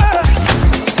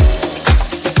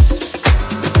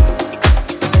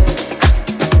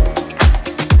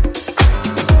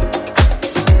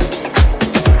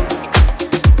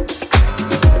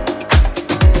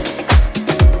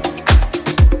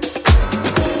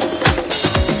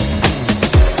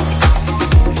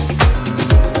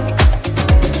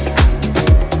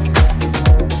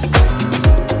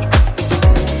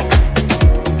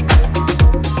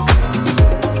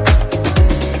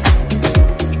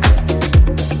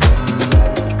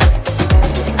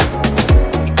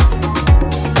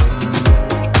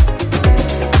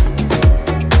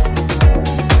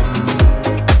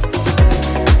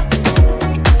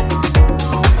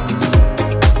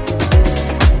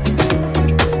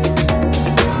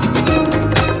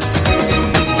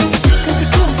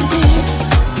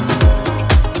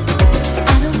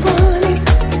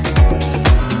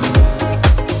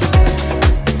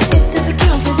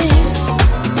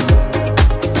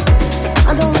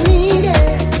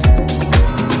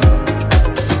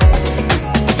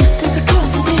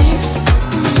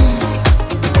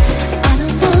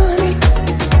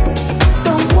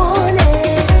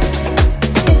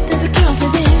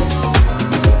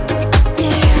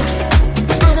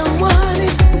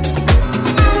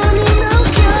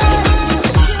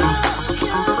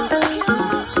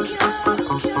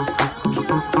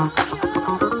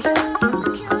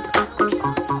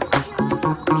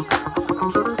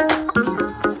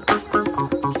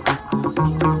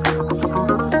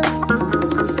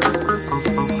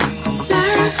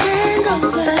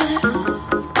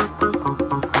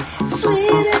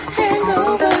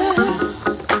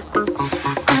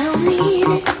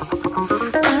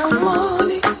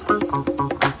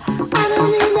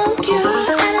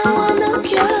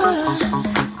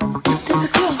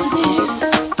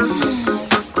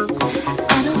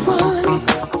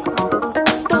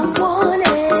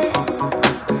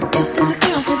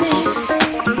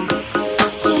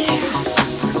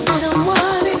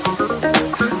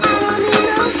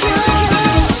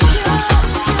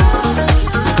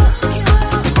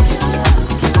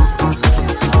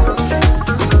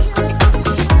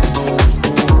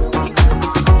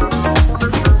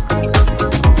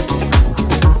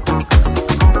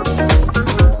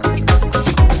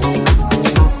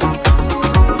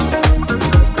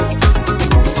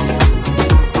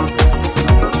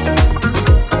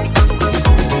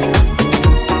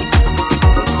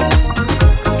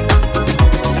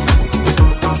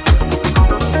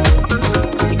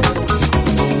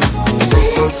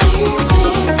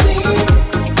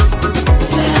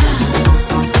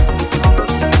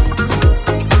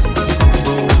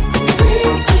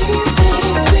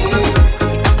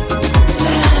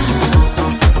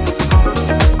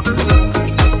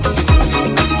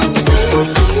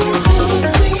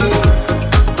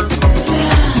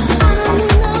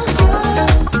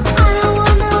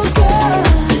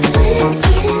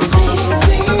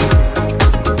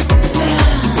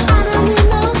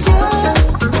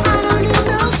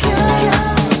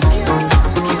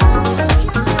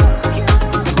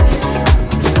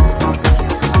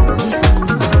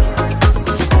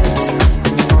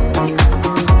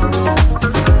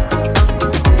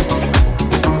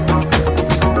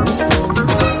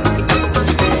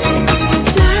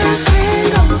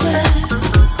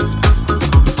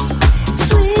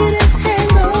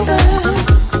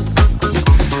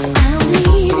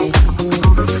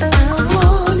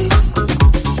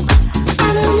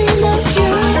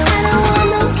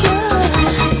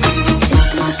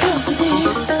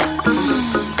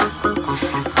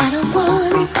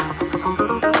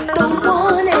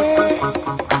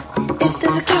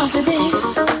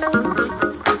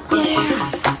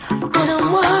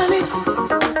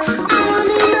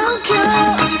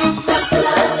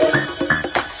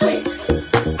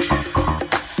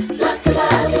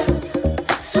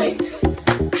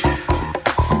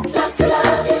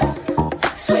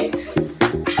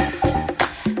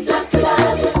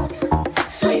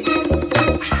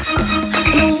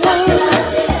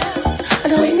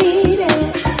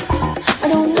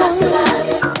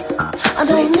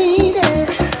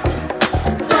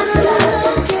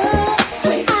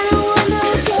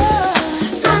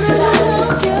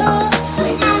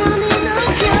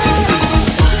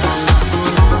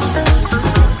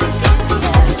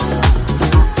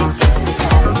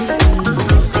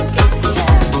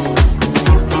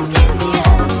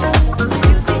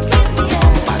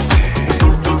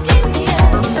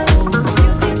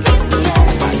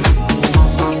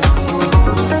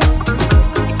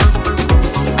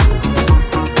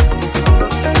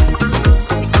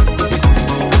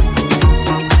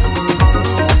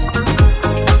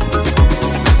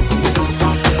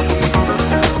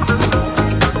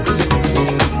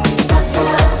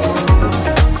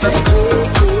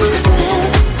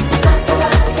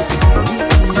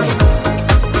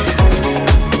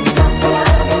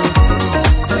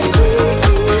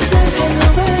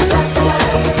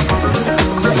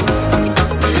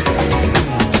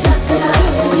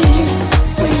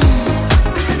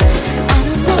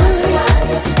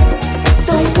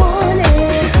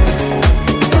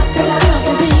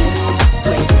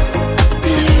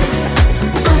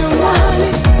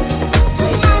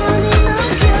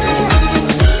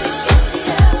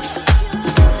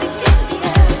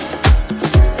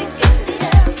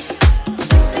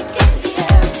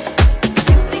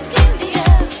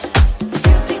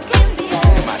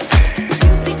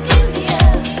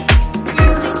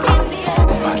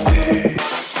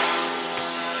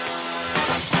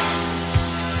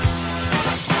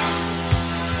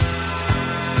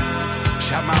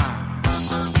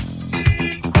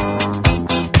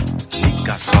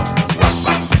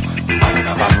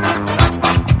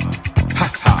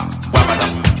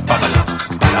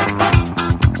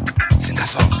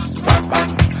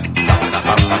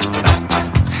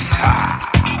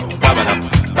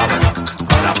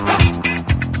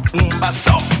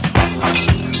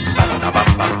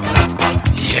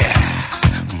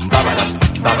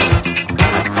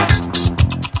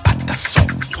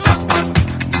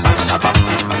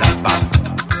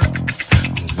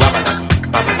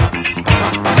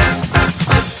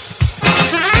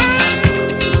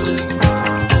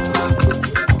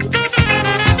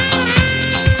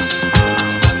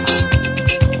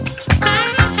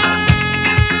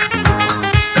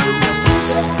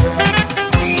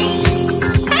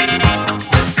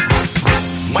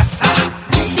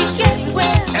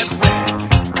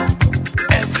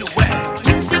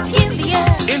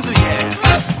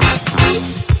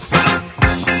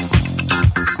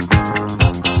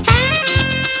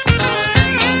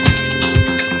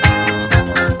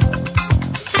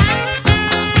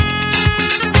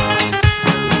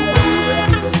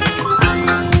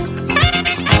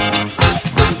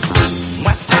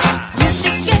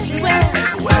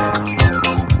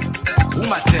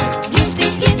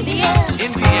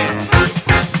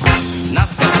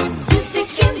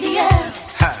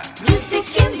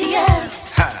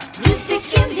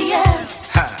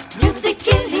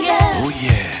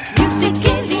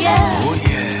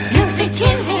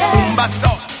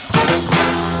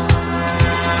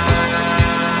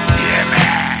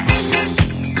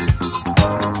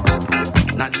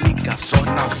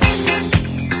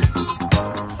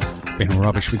 Been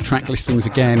rubbish with track listings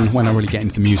again. When I really get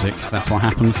into the music, that's what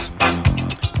happens.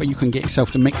 But you can get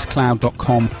yourself to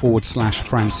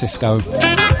mixcloud.com/Francisco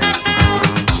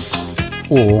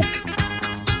or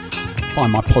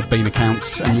find my Podbean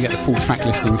accounts and you get the full track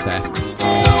listings there.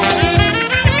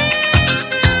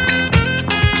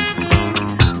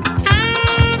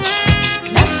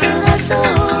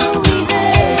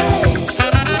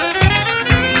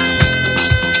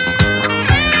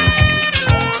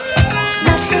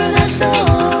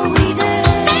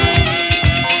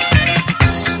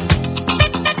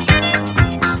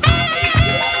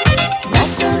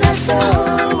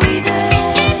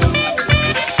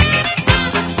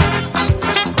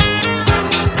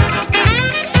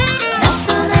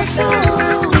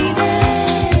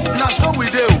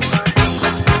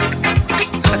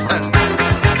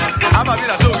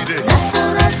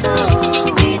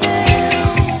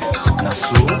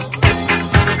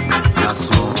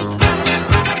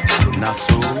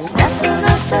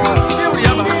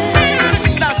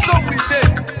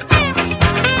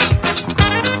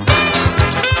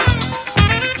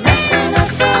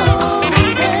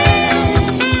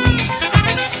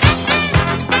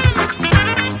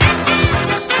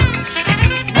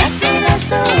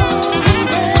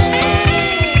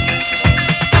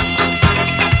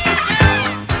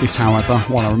 However,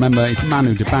 what I remember is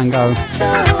Manu Dibango,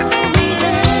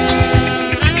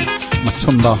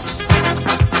 Matumba,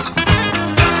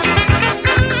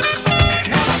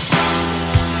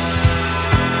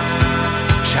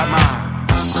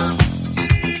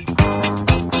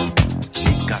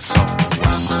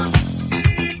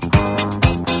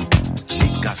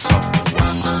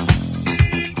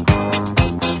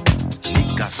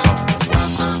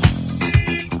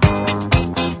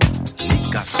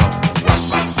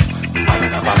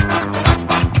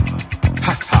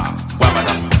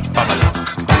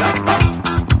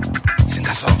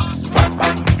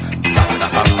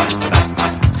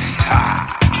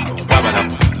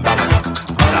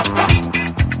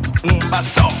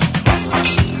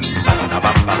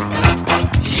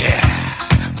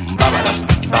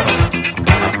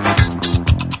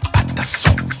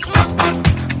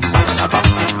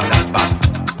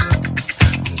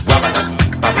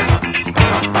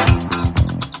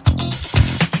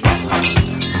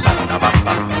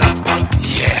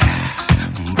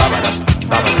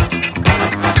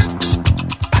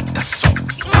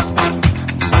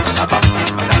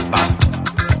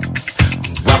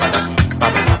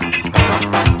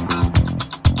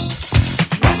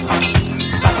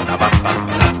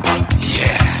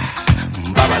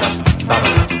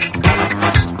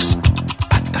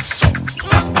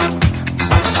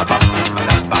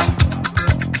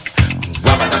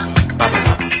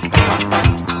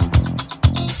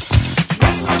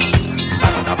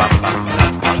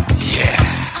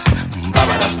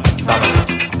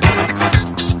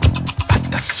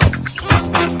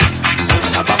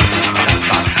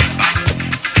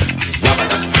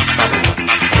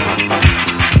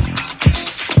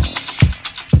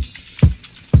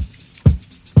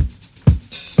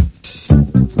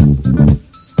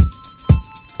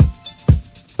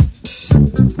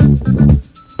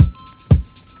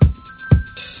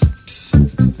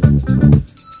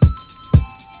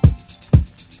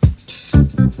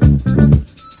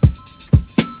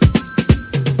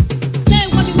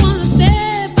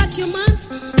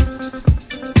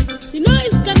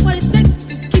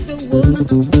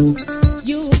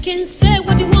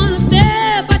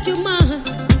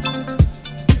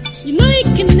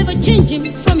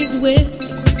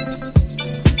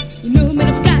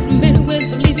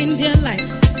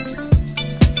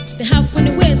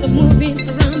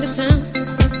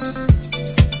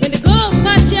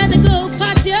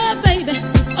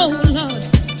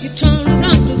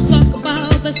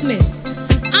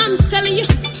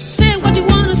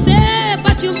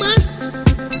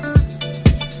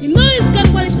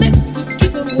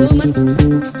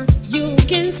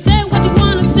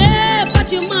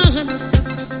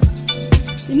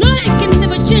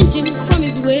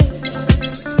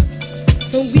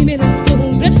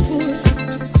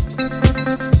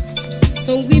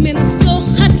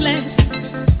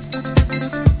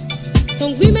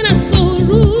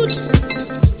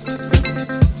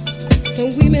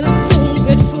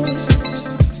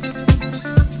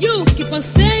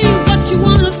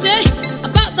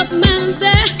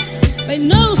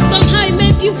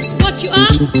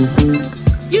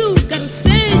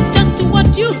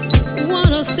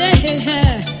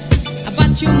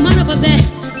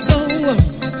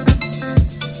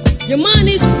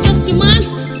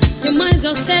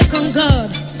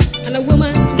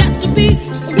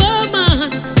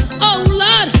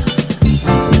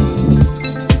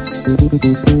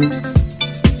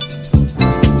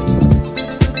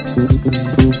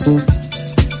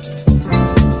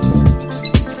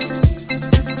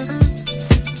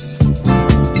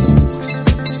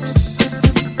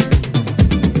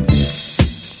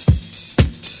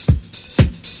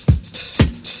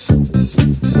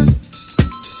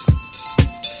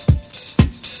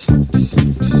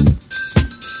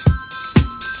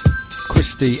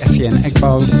 Sen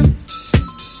Egbo,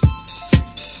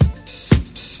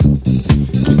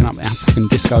 keeping up the African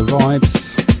disco vibes.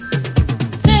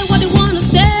 Say what you wanna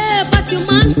say about your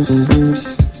man.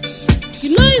 You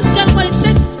know he's got what it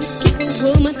takes to keep a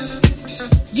woman.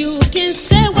 You can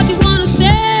say what you wanna say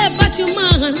about your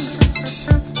man.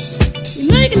 You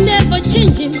know you can never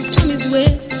change him from his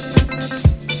ways.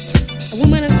 A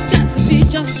woman has got to be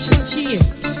just what she is.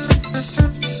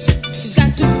 She's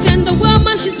got to tend the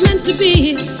woman she's meant to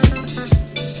be.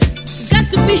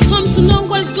 To be home to know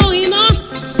what's going on.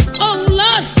 Oh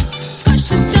Lord, cause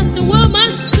she's just a woman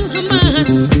to her man.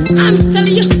 I'm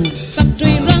telling you, stop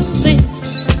doing wrong things.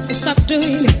 Stop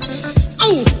doing it.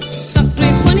 Oh, stop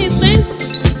doing funny things.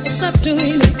 Stop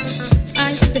doing it.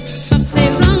 I say, stop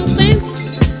saying wrong things.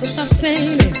 Stop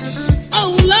saying it.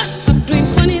 Oh Lord, stop doing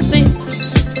funny things.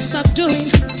 Stop doing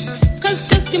it. Cause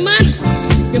just your man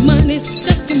is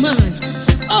just your man.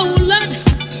 Oh Lord,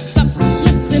 stop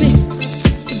listening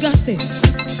to gossip.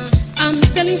 I'm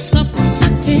telling, stop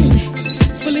acting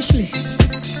foolishly.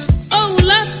 Oh,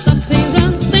 Lord, stop saying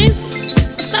wrong things.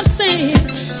 Stop saying.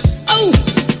 Oh,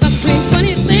 stop doing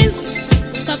funny things.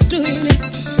 Stop doing it.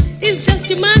 He's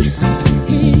just a man.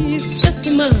 He's just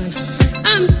a man.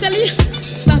 I'm telling you,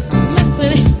 stop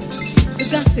listening to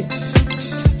gossip.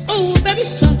 Oh, baby,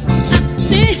 stop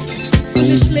acting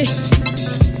foolishly.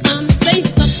 I'm saying,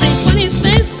 stop saying funny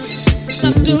things.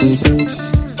 Stop doing it.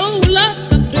 Oh, Lord,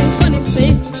 stop doing funny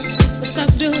things.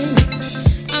 Stop doing it.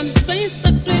 I'm saying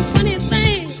stop doing funny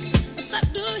things. Stop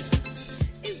doing it.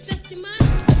 It's just your mind.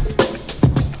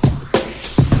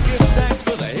 Give thanks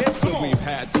for the hits that we've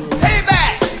had through.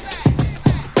 Payback!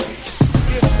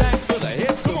 Give thanks for the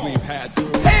hits that we've had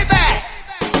through. Payback!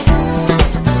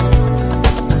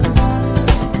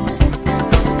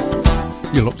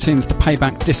 You're locked into the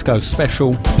Payback Disco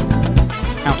Special.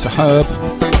 Out to Herb.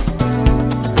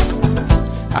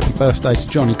 Happy birthday to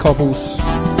Johnny Cobbles.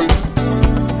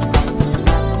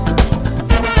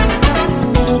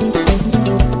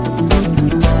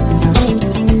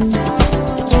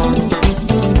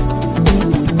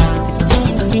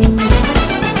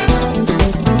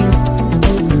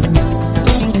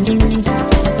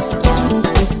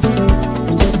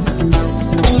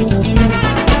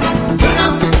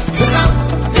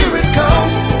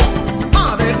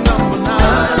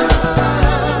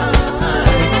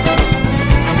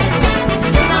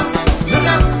 Look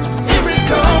out,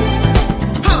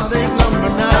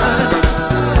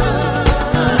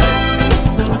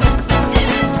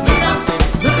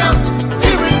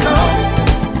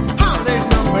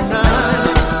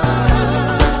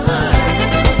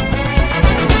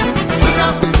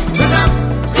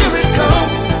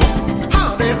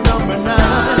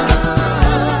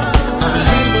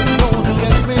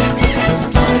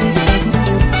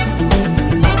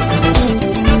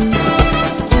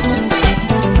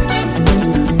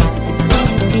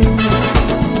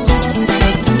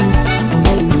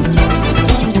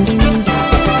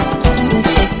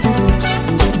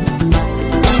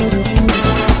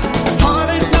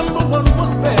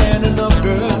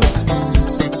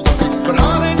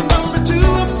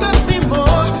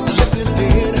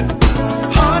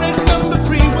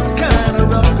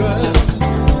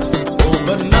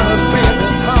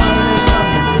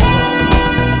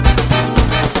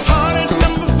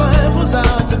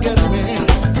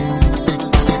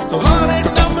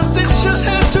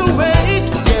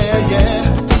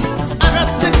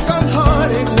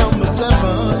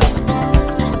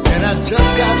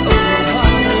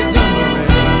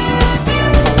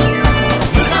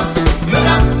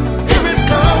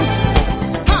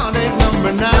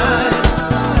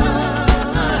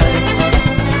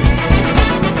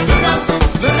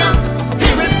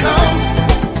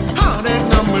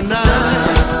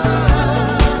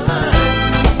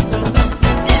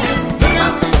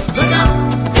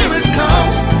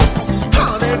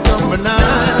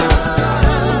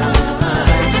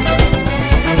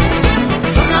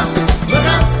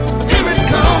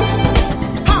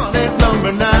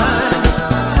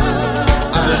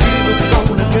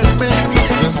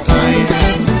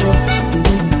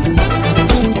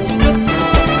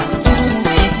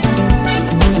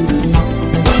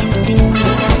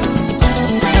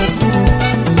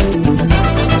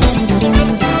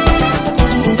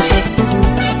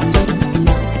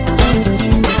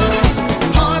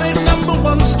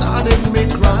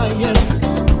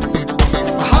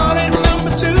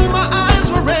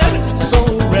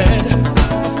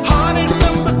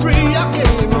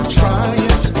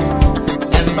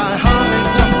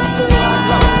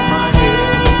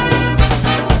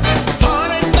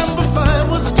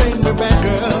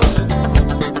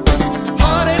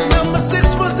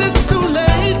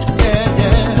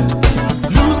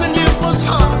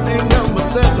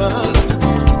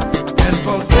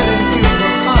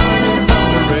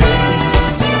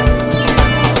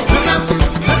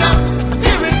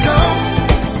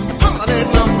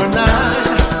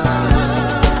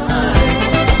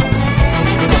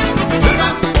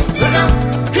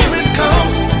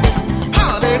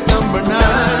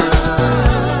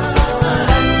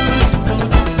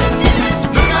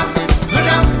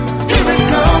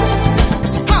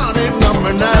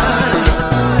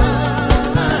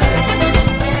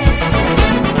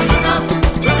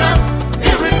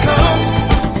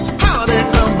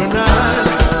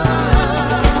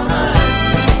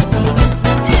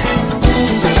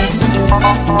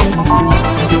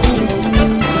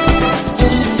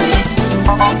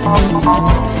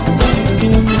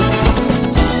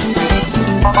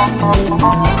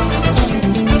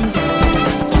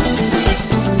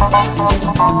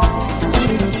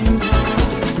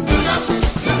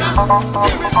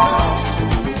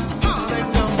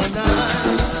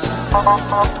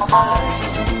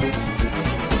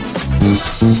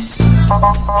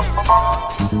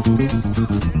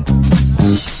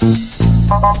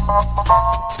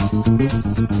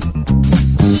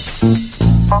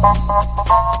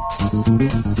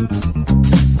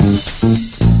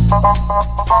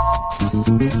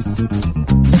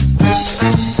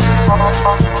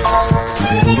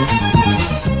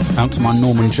 Out to my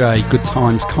Norman J, Good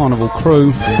Times Carnival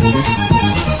crew.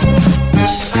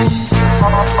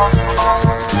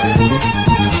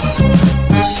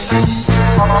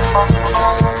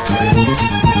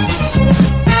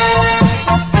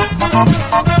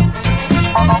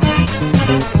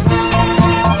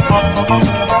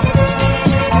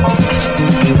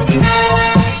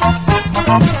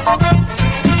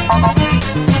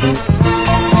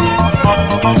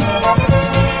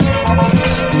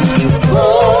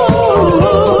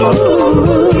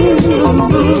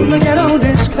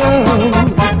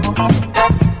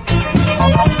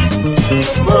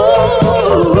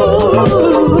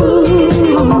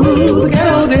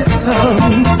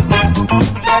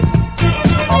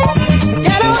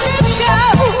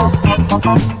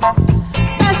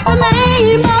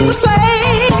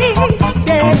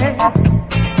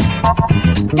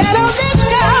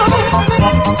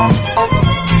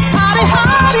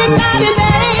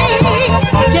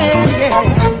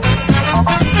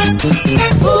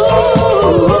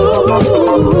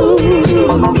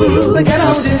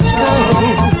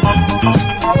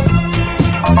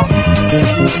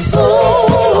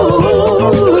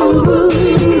 disco.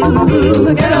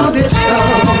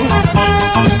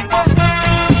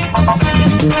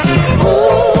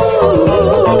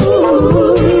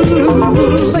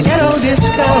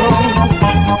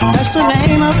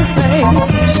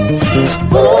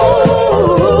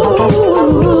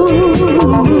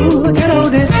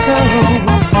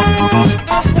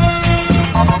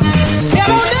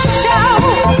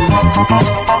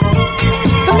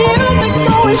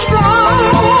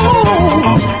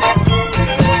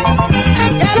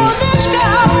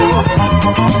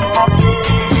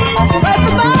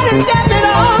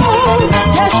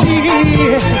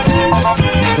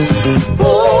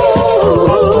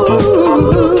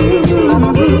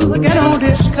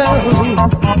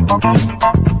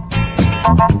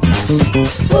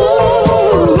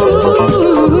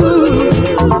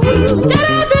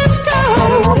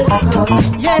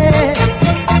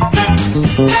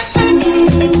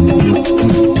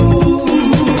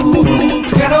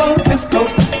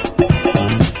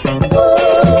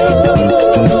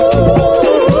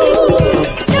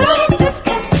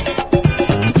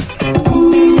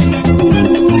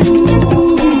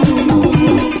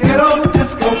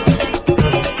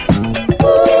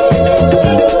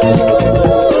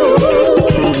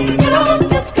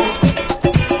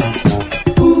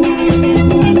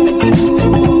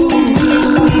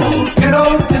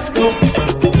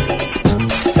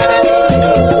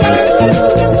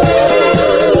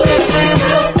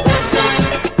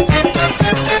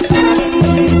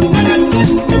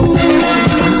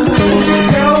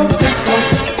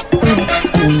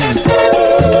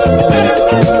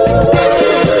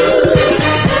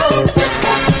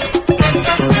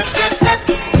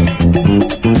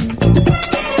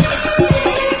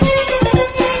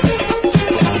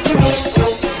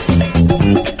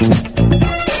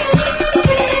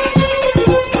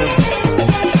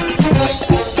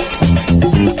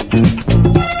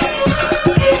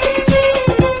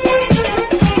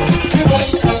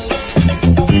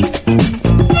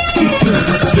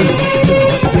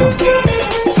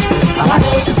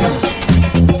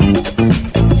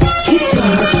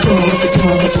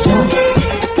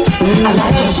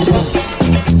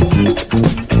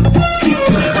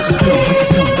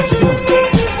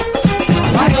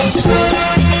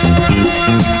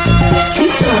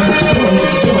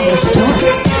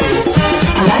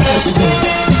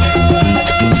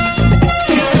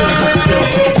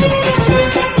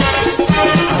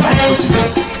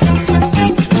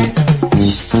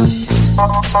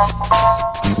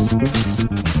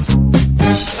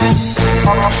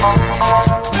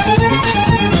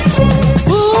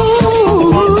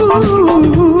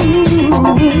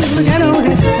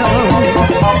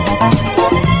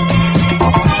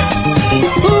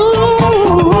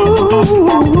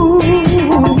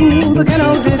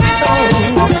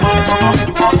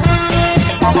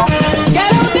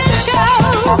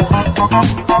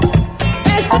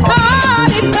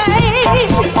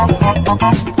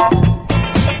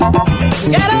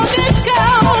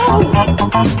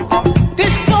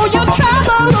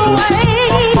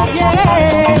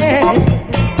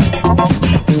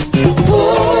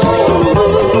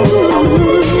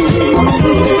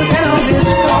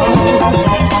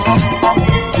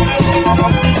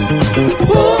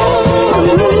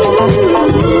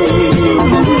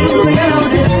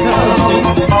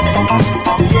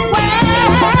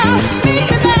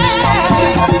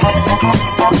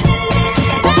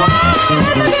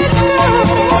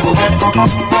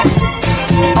 Everybody's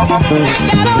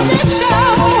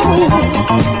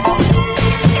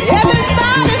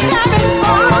having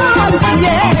fun,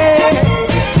 yeah.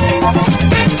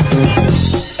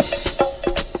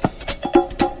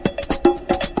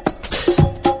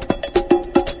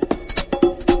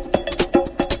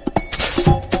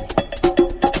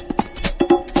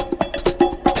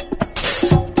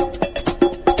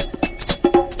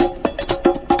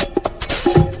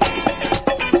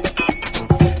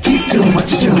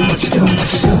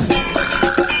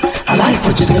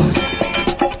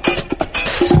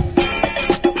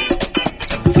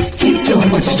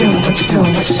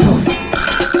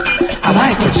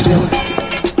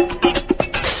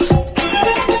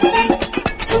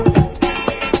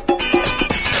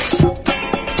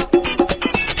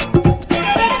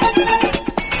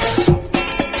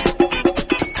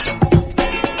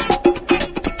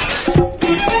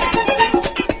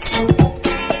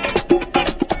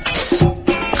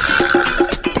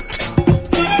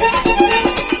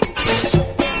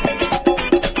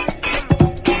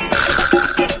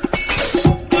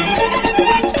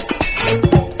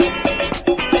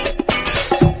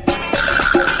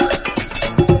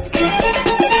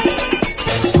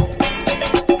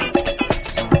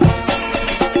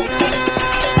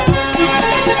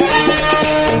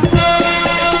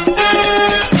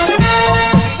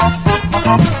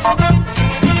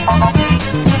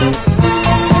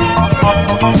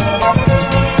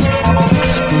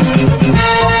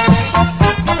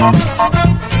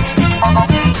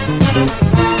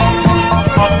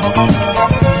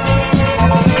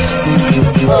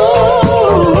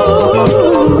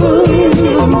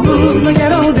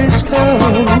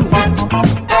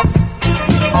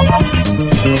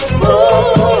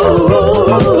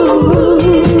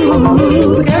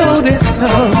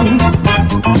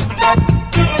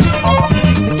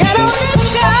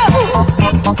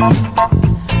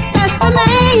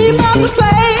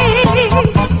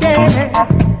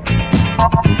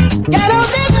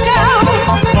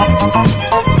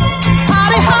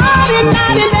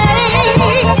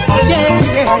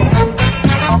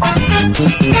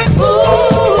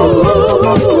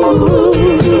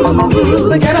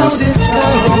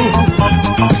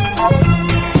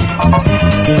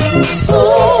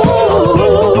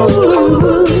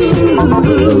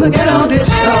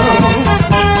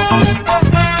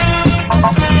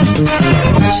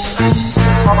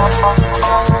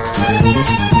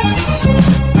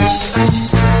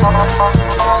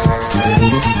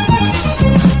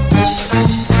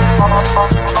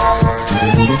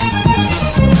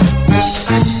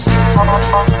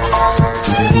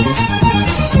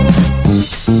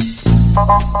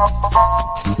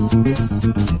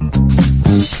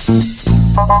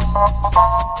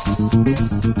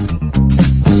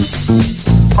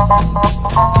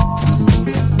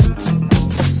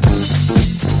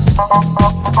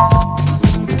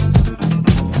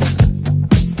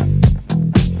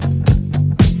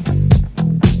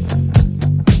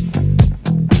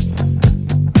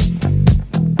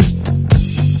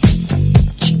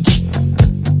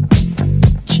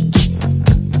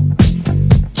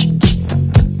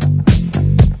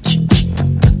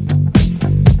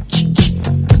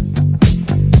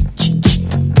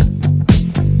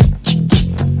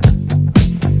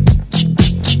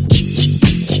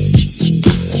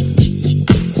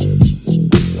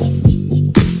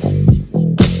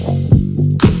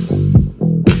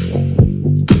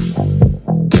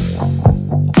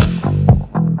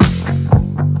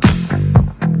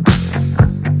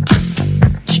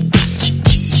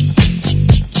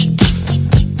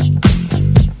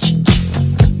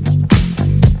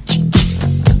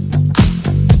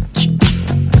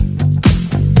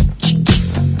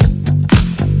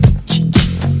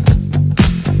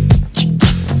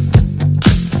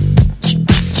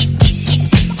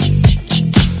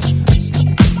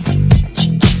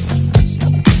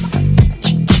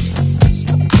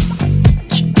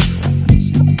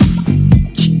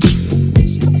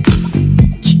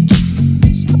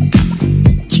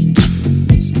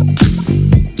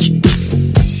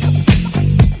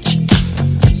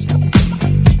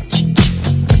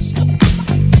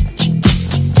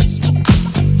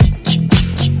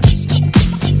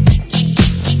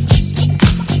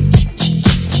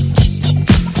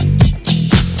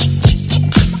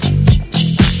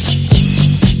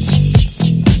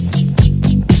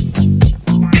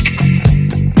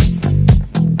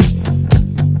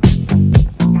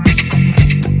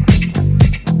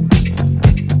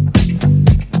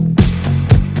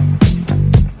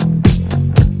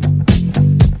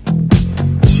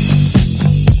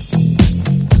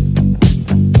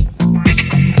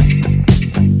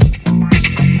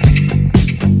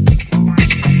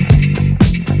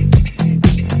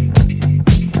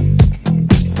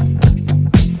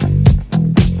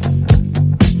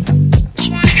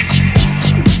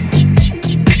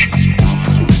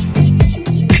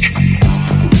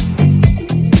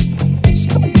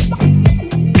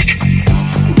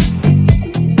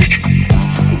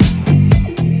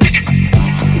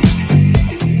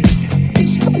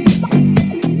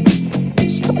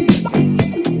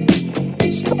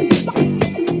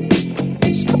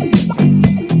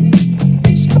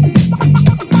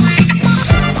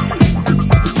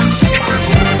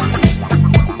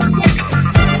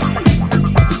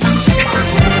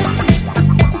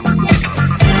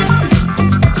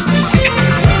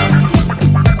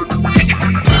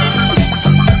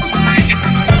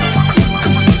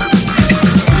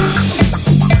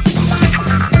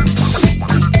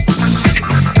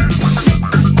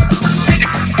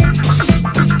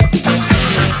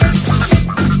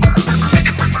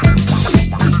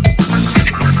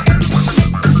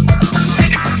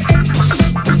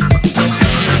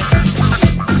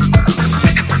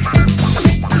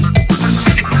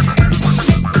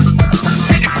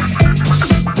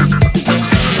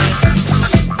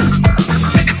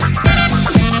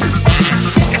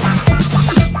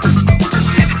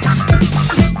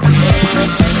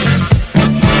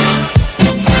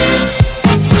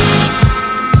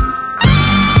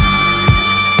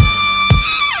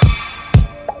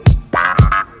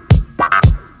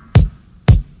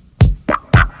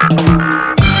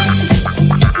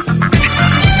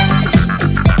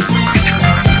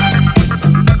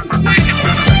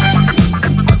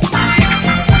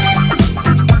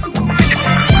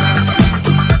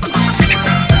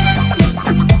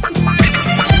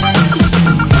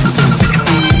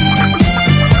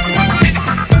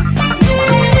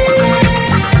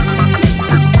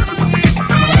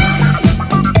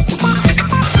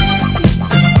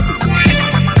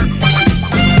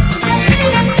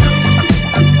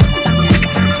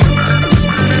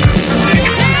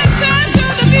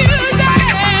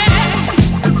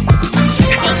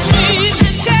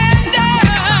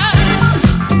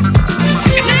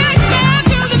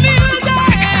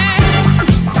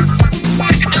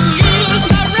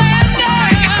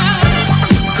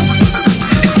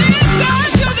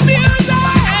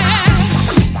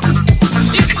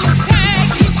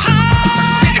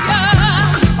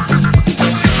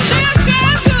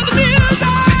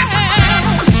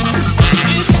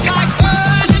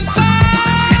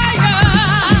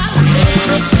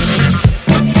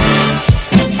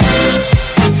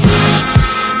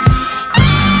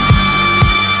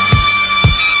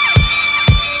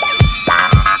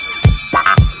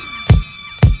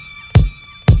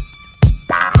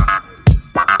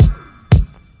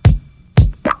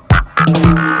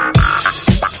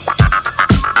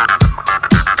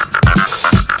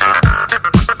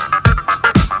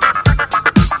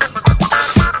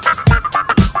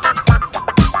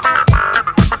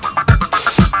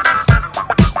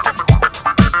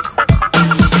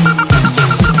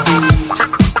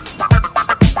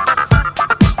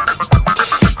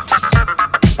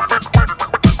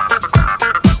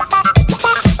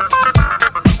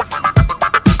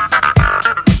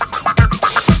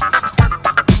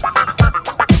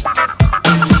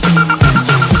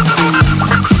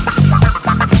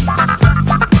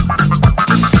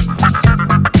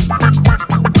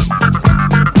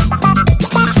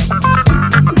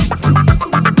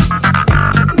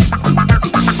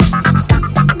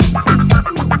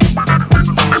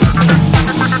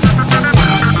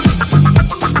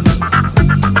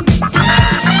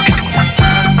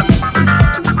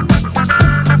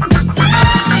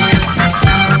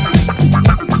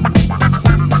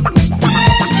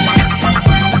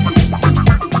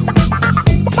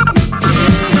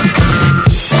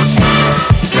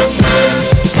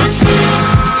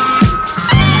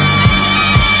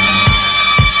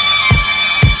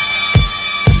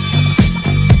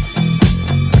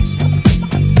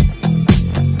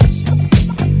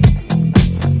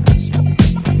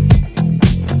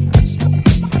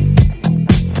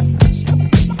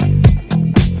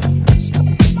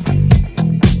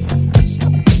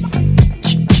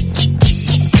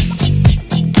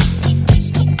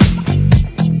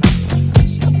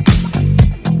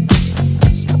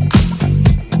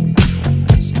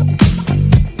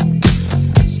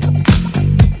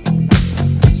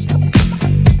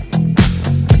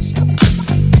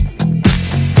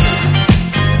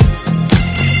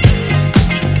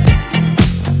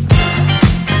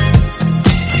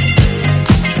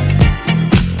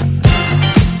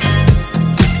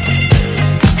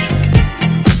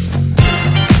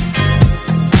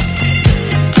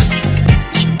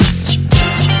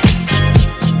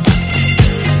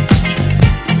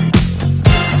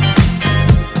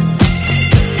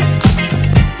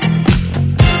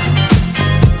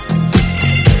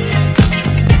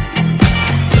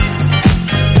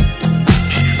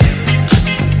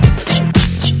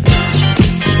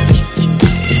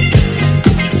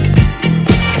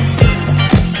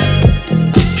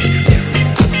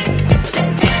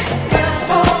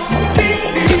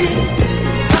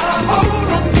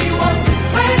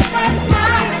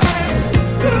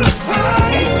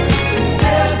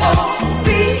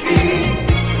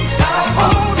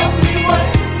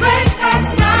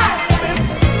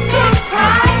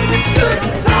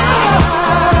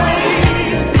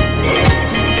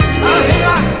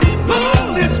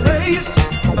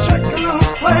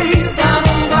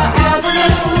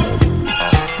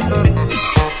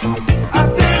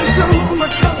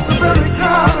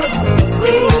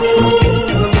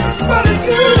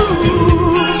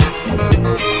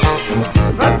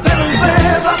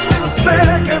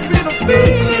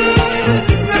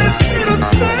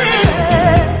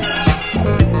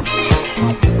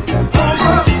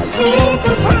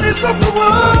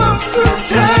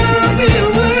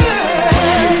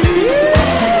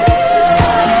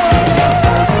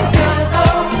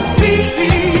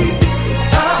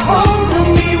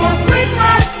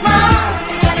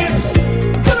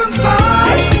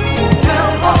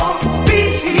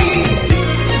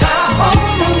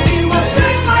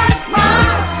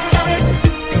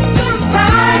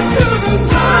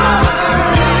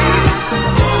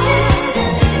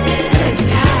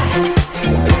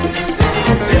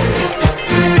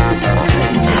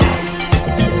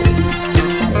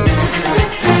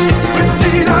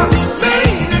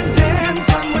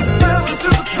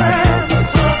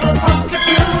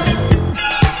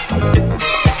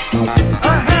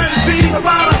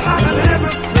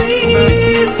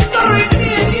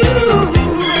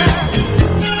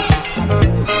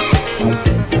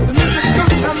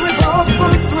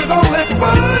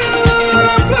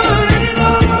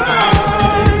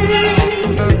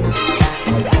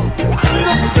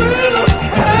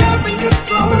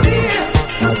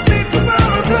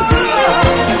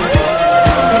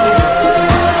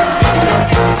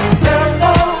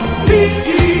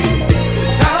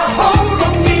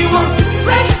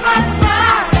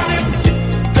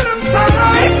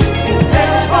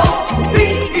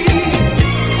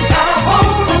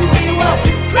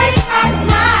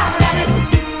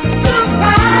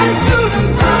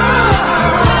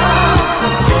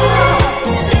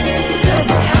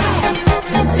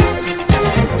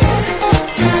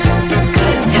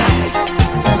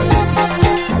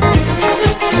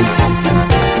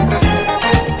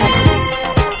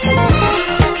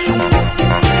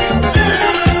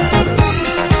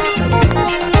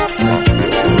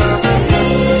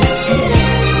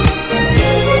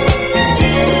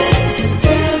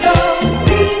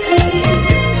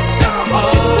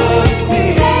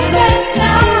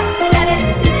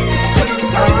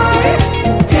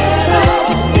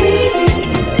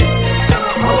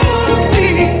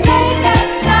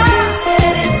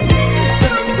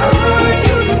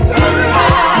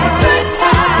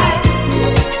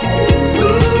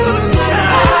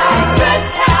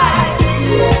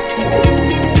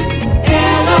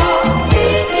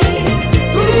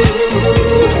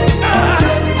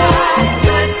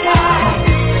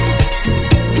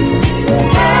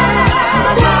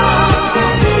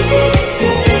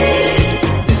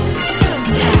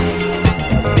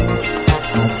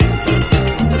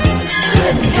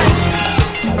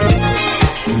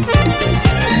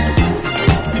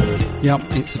 Yup,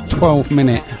 it's a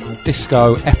 12-minute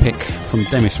disco epic from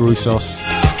Demis Roussos.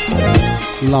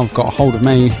 Love Got a Hold of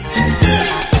Me.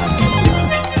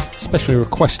 Specially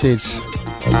requested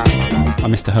by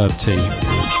Mr. Herb T.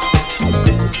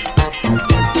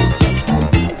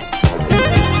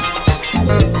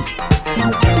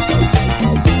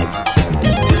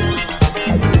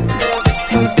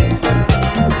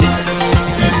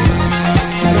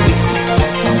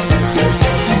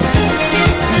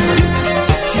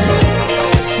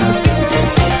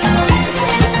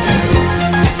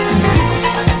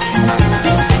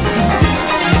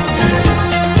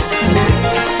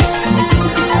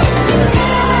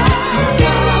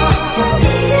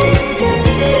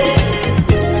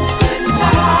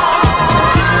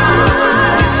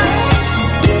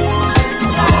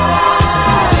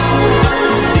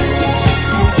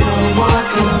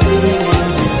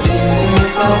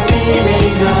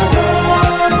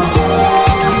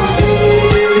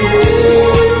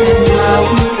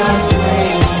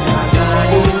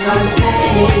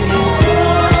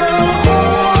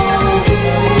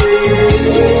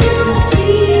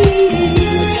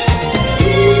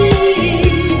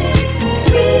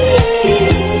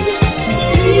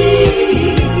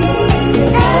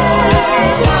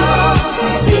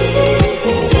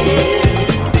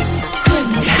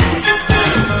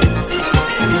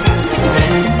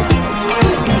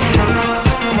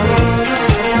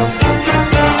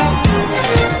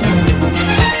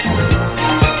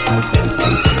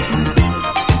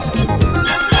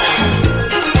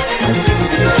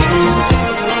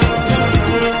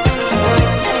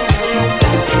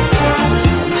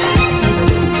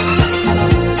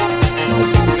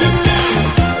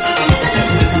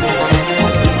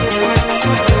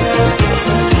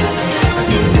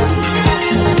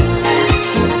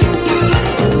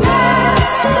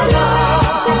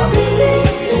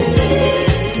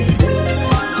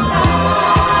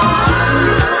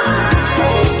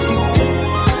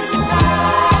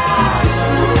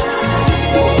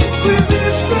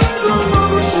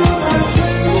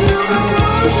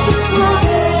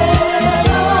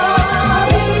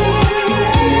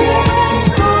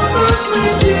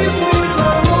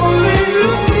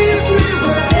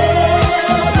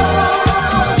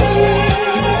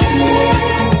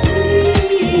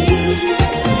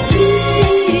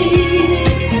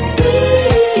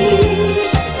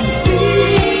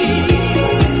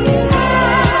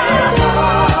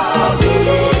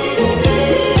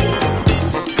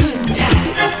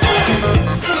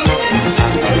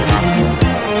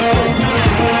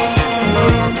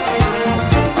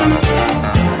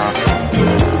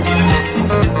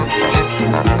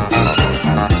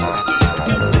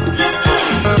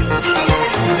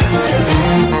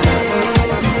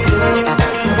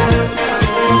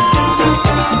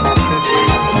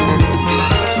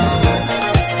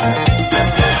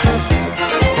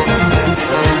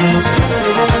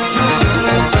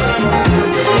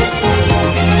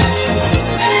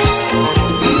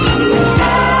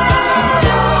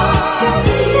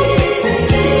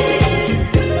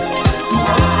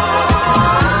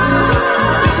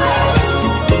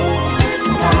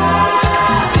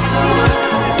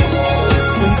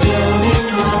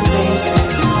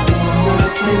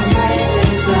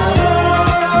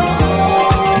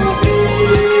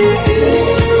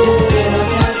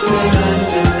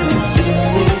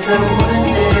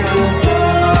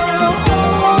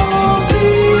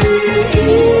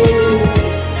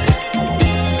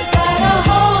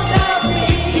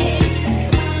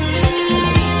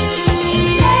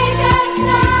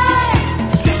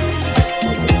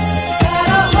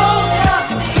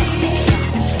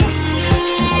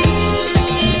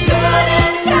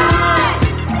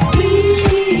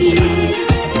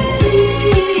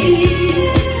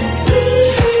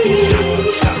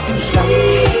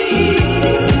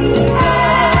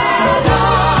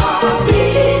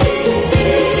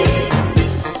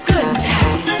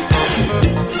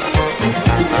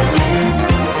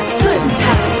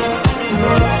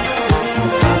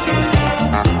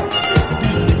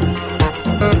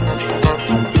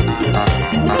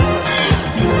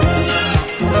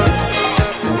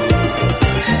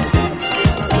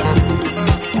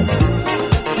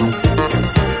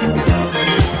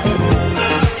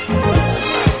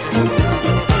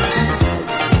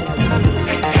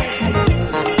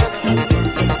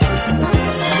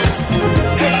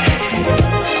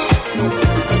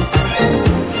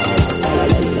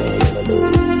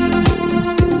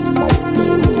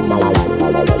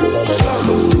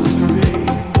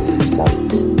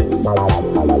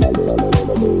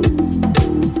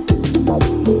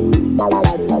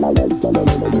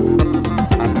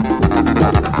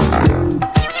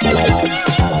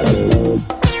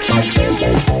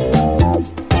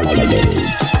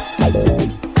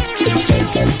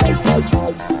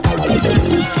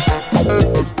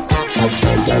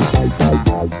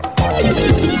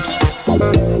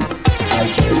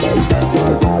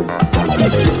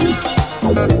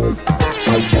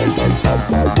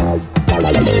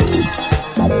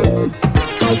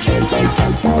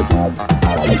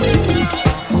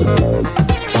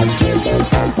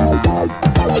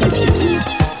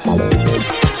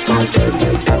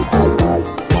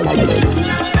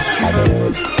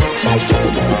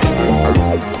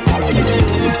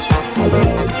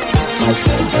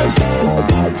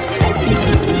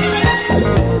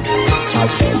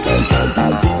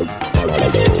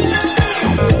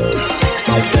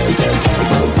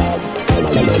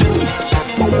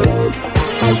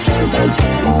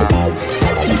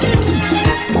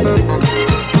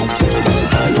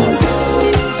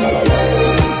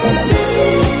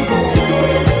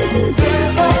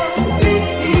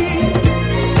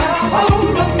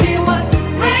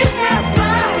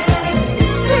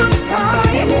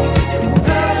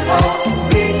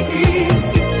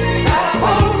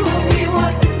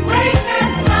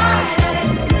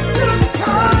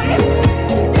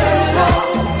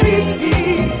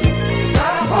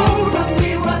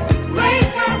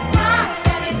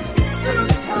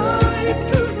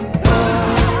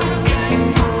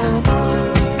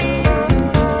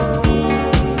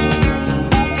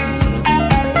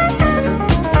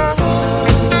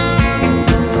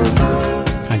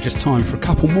 Time for a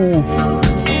couple more.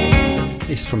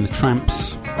 This from the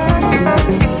Tramps.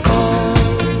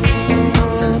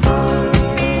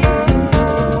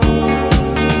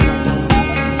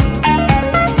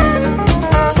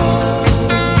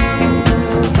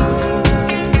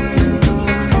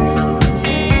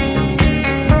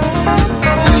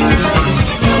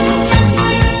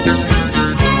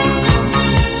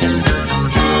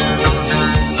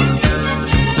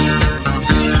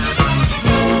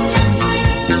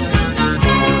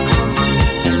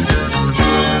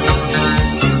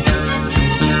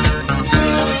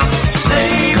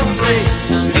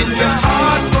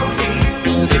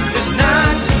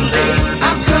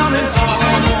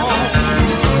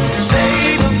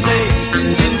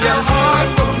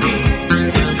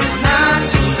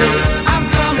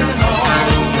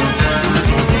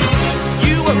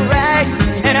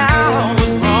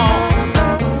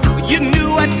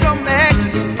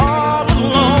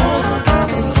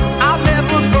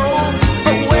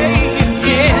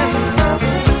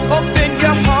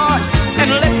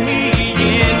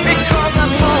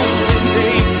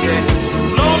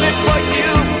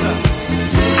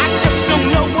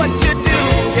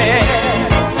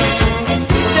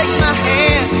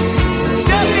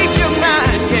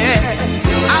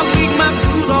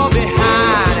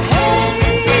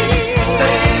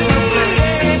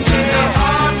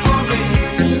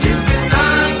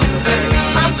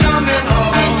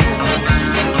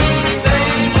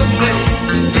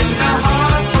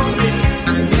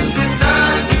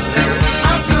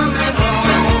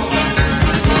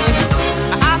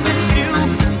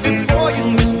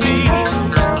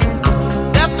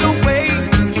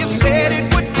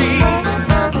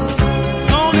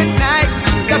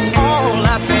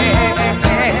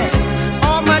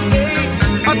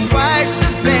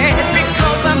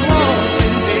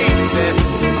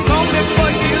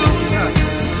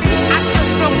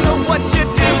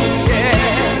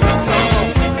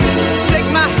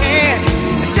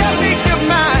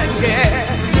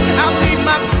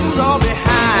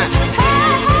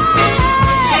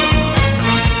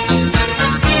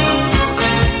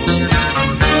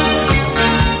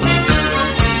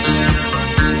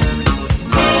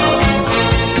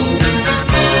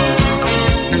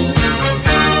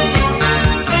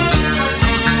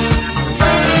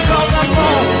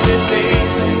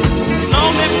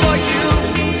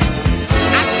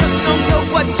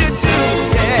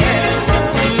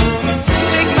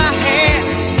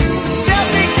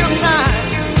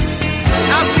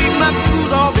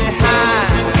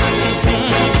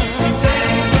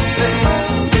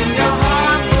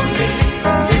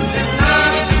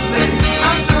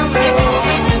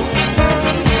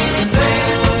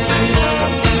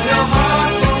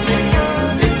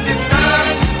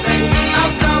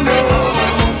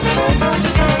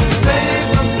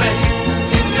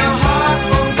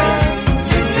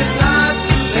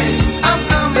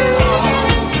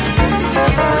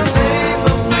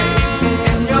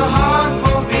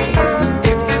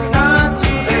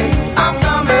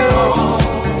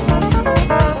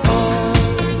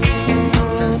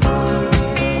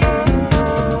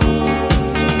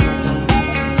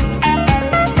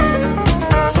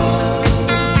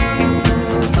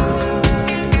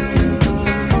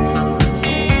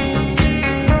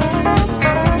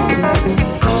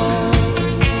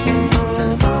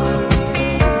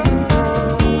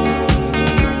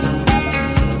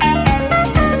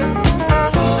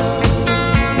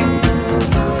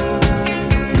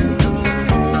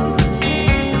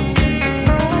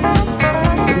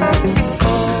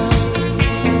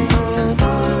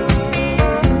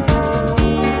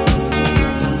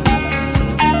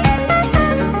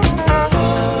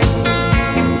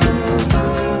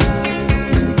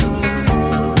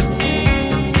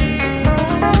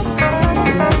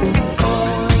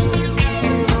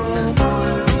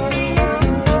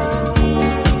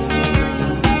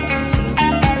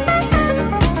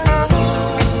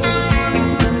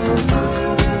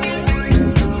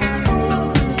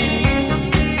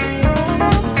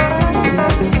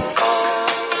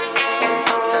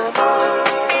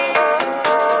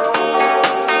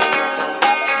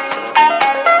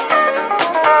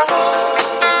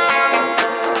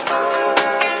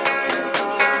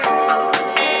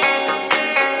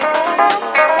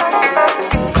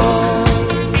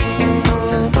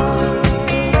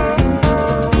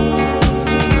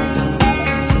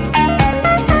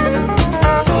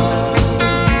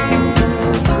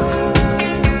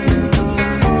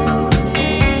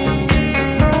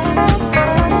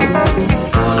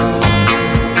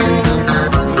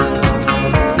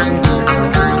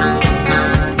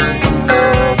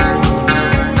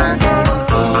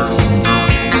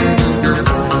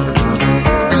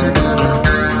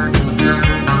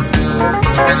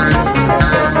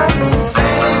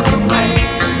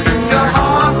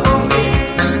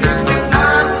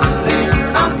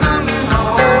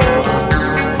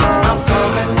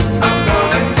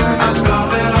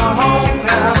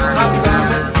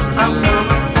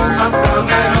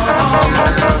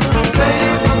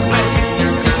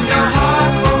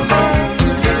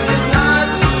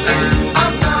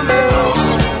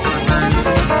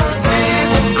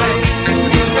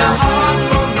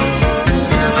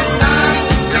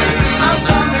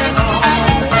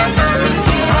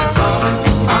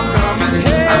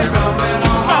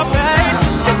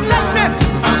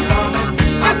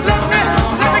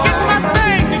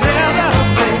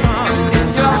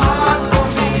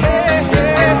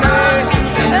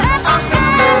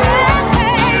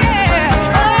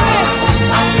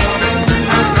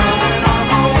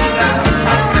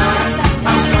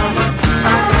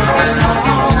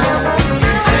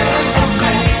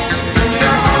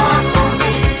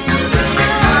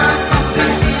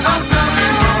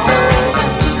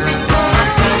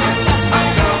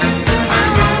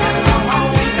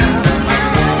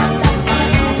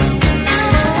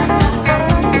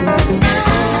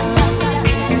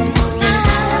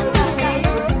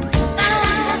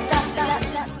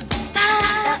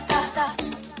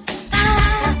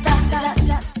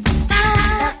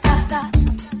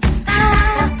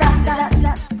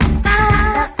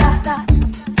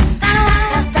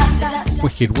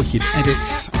 wicked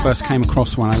edits. First came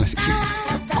across when I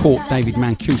caught David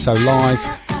Mancuso live.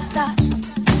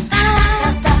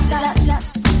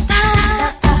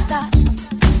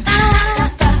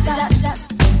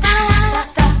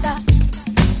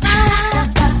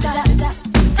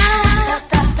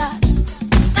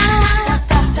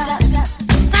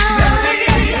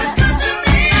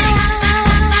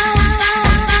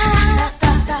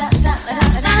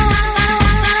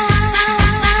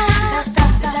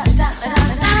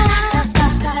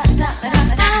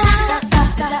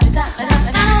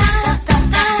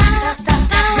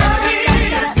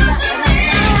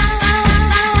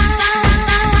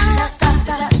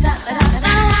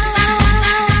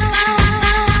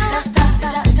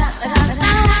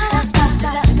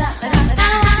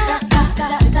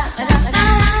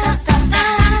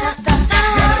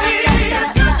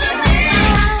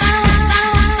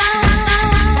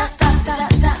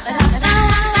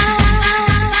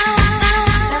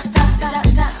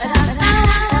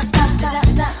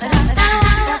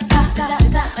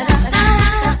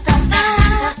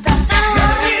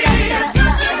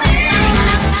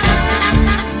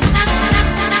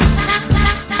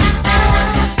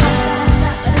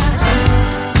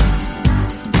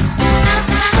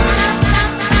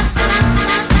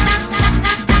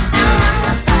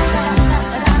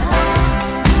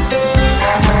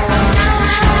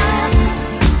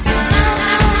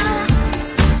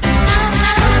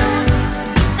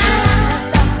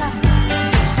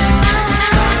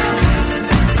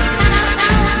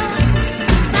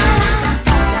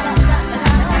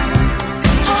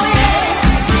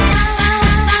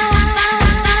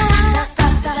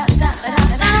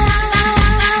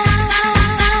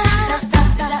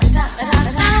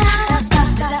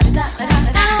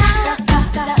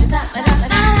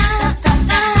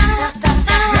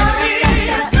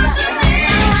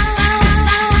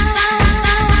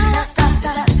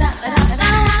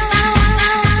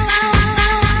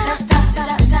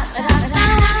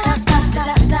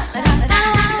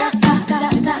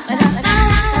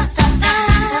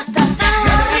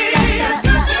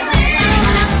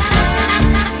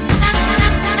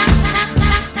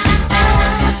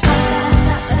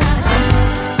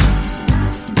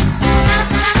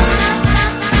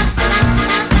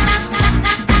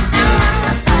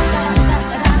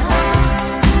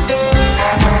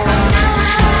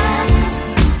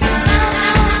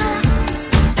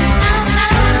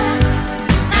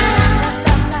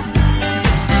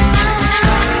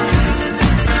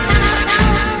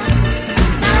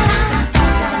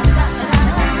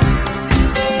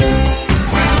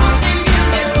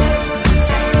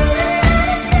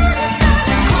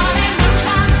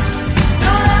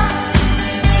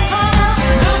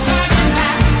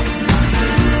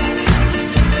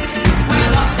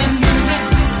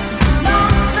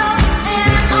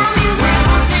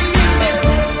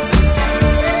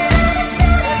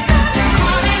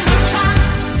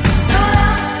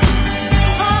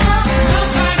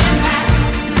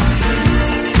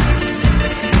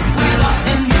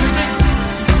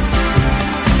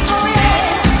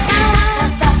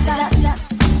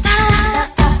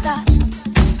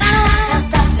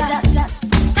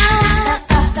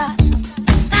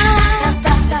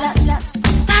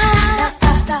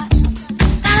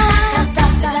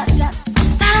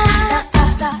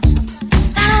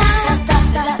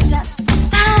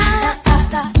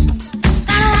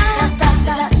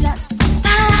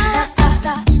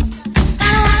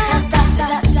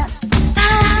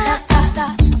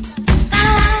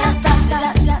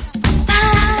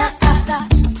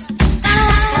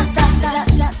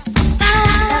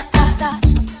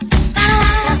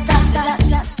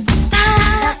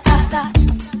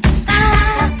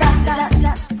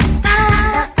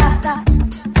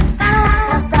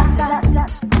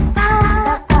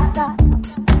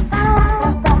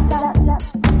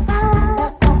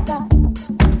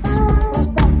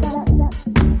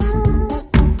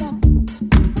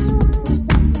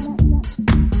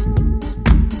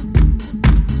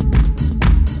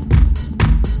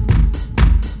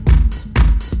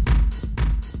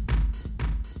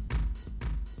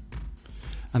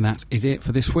 And that is it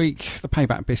for this week. The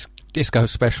Payback Disco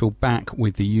special, back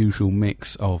with the usual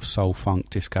mix of soul, funk,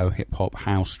 disco, hip-hop,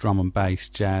 house, drum and bass,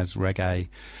 jazz, reggae,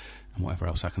 and whatever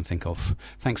else I can think of.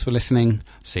 Thanks for listening.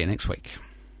 See you next week.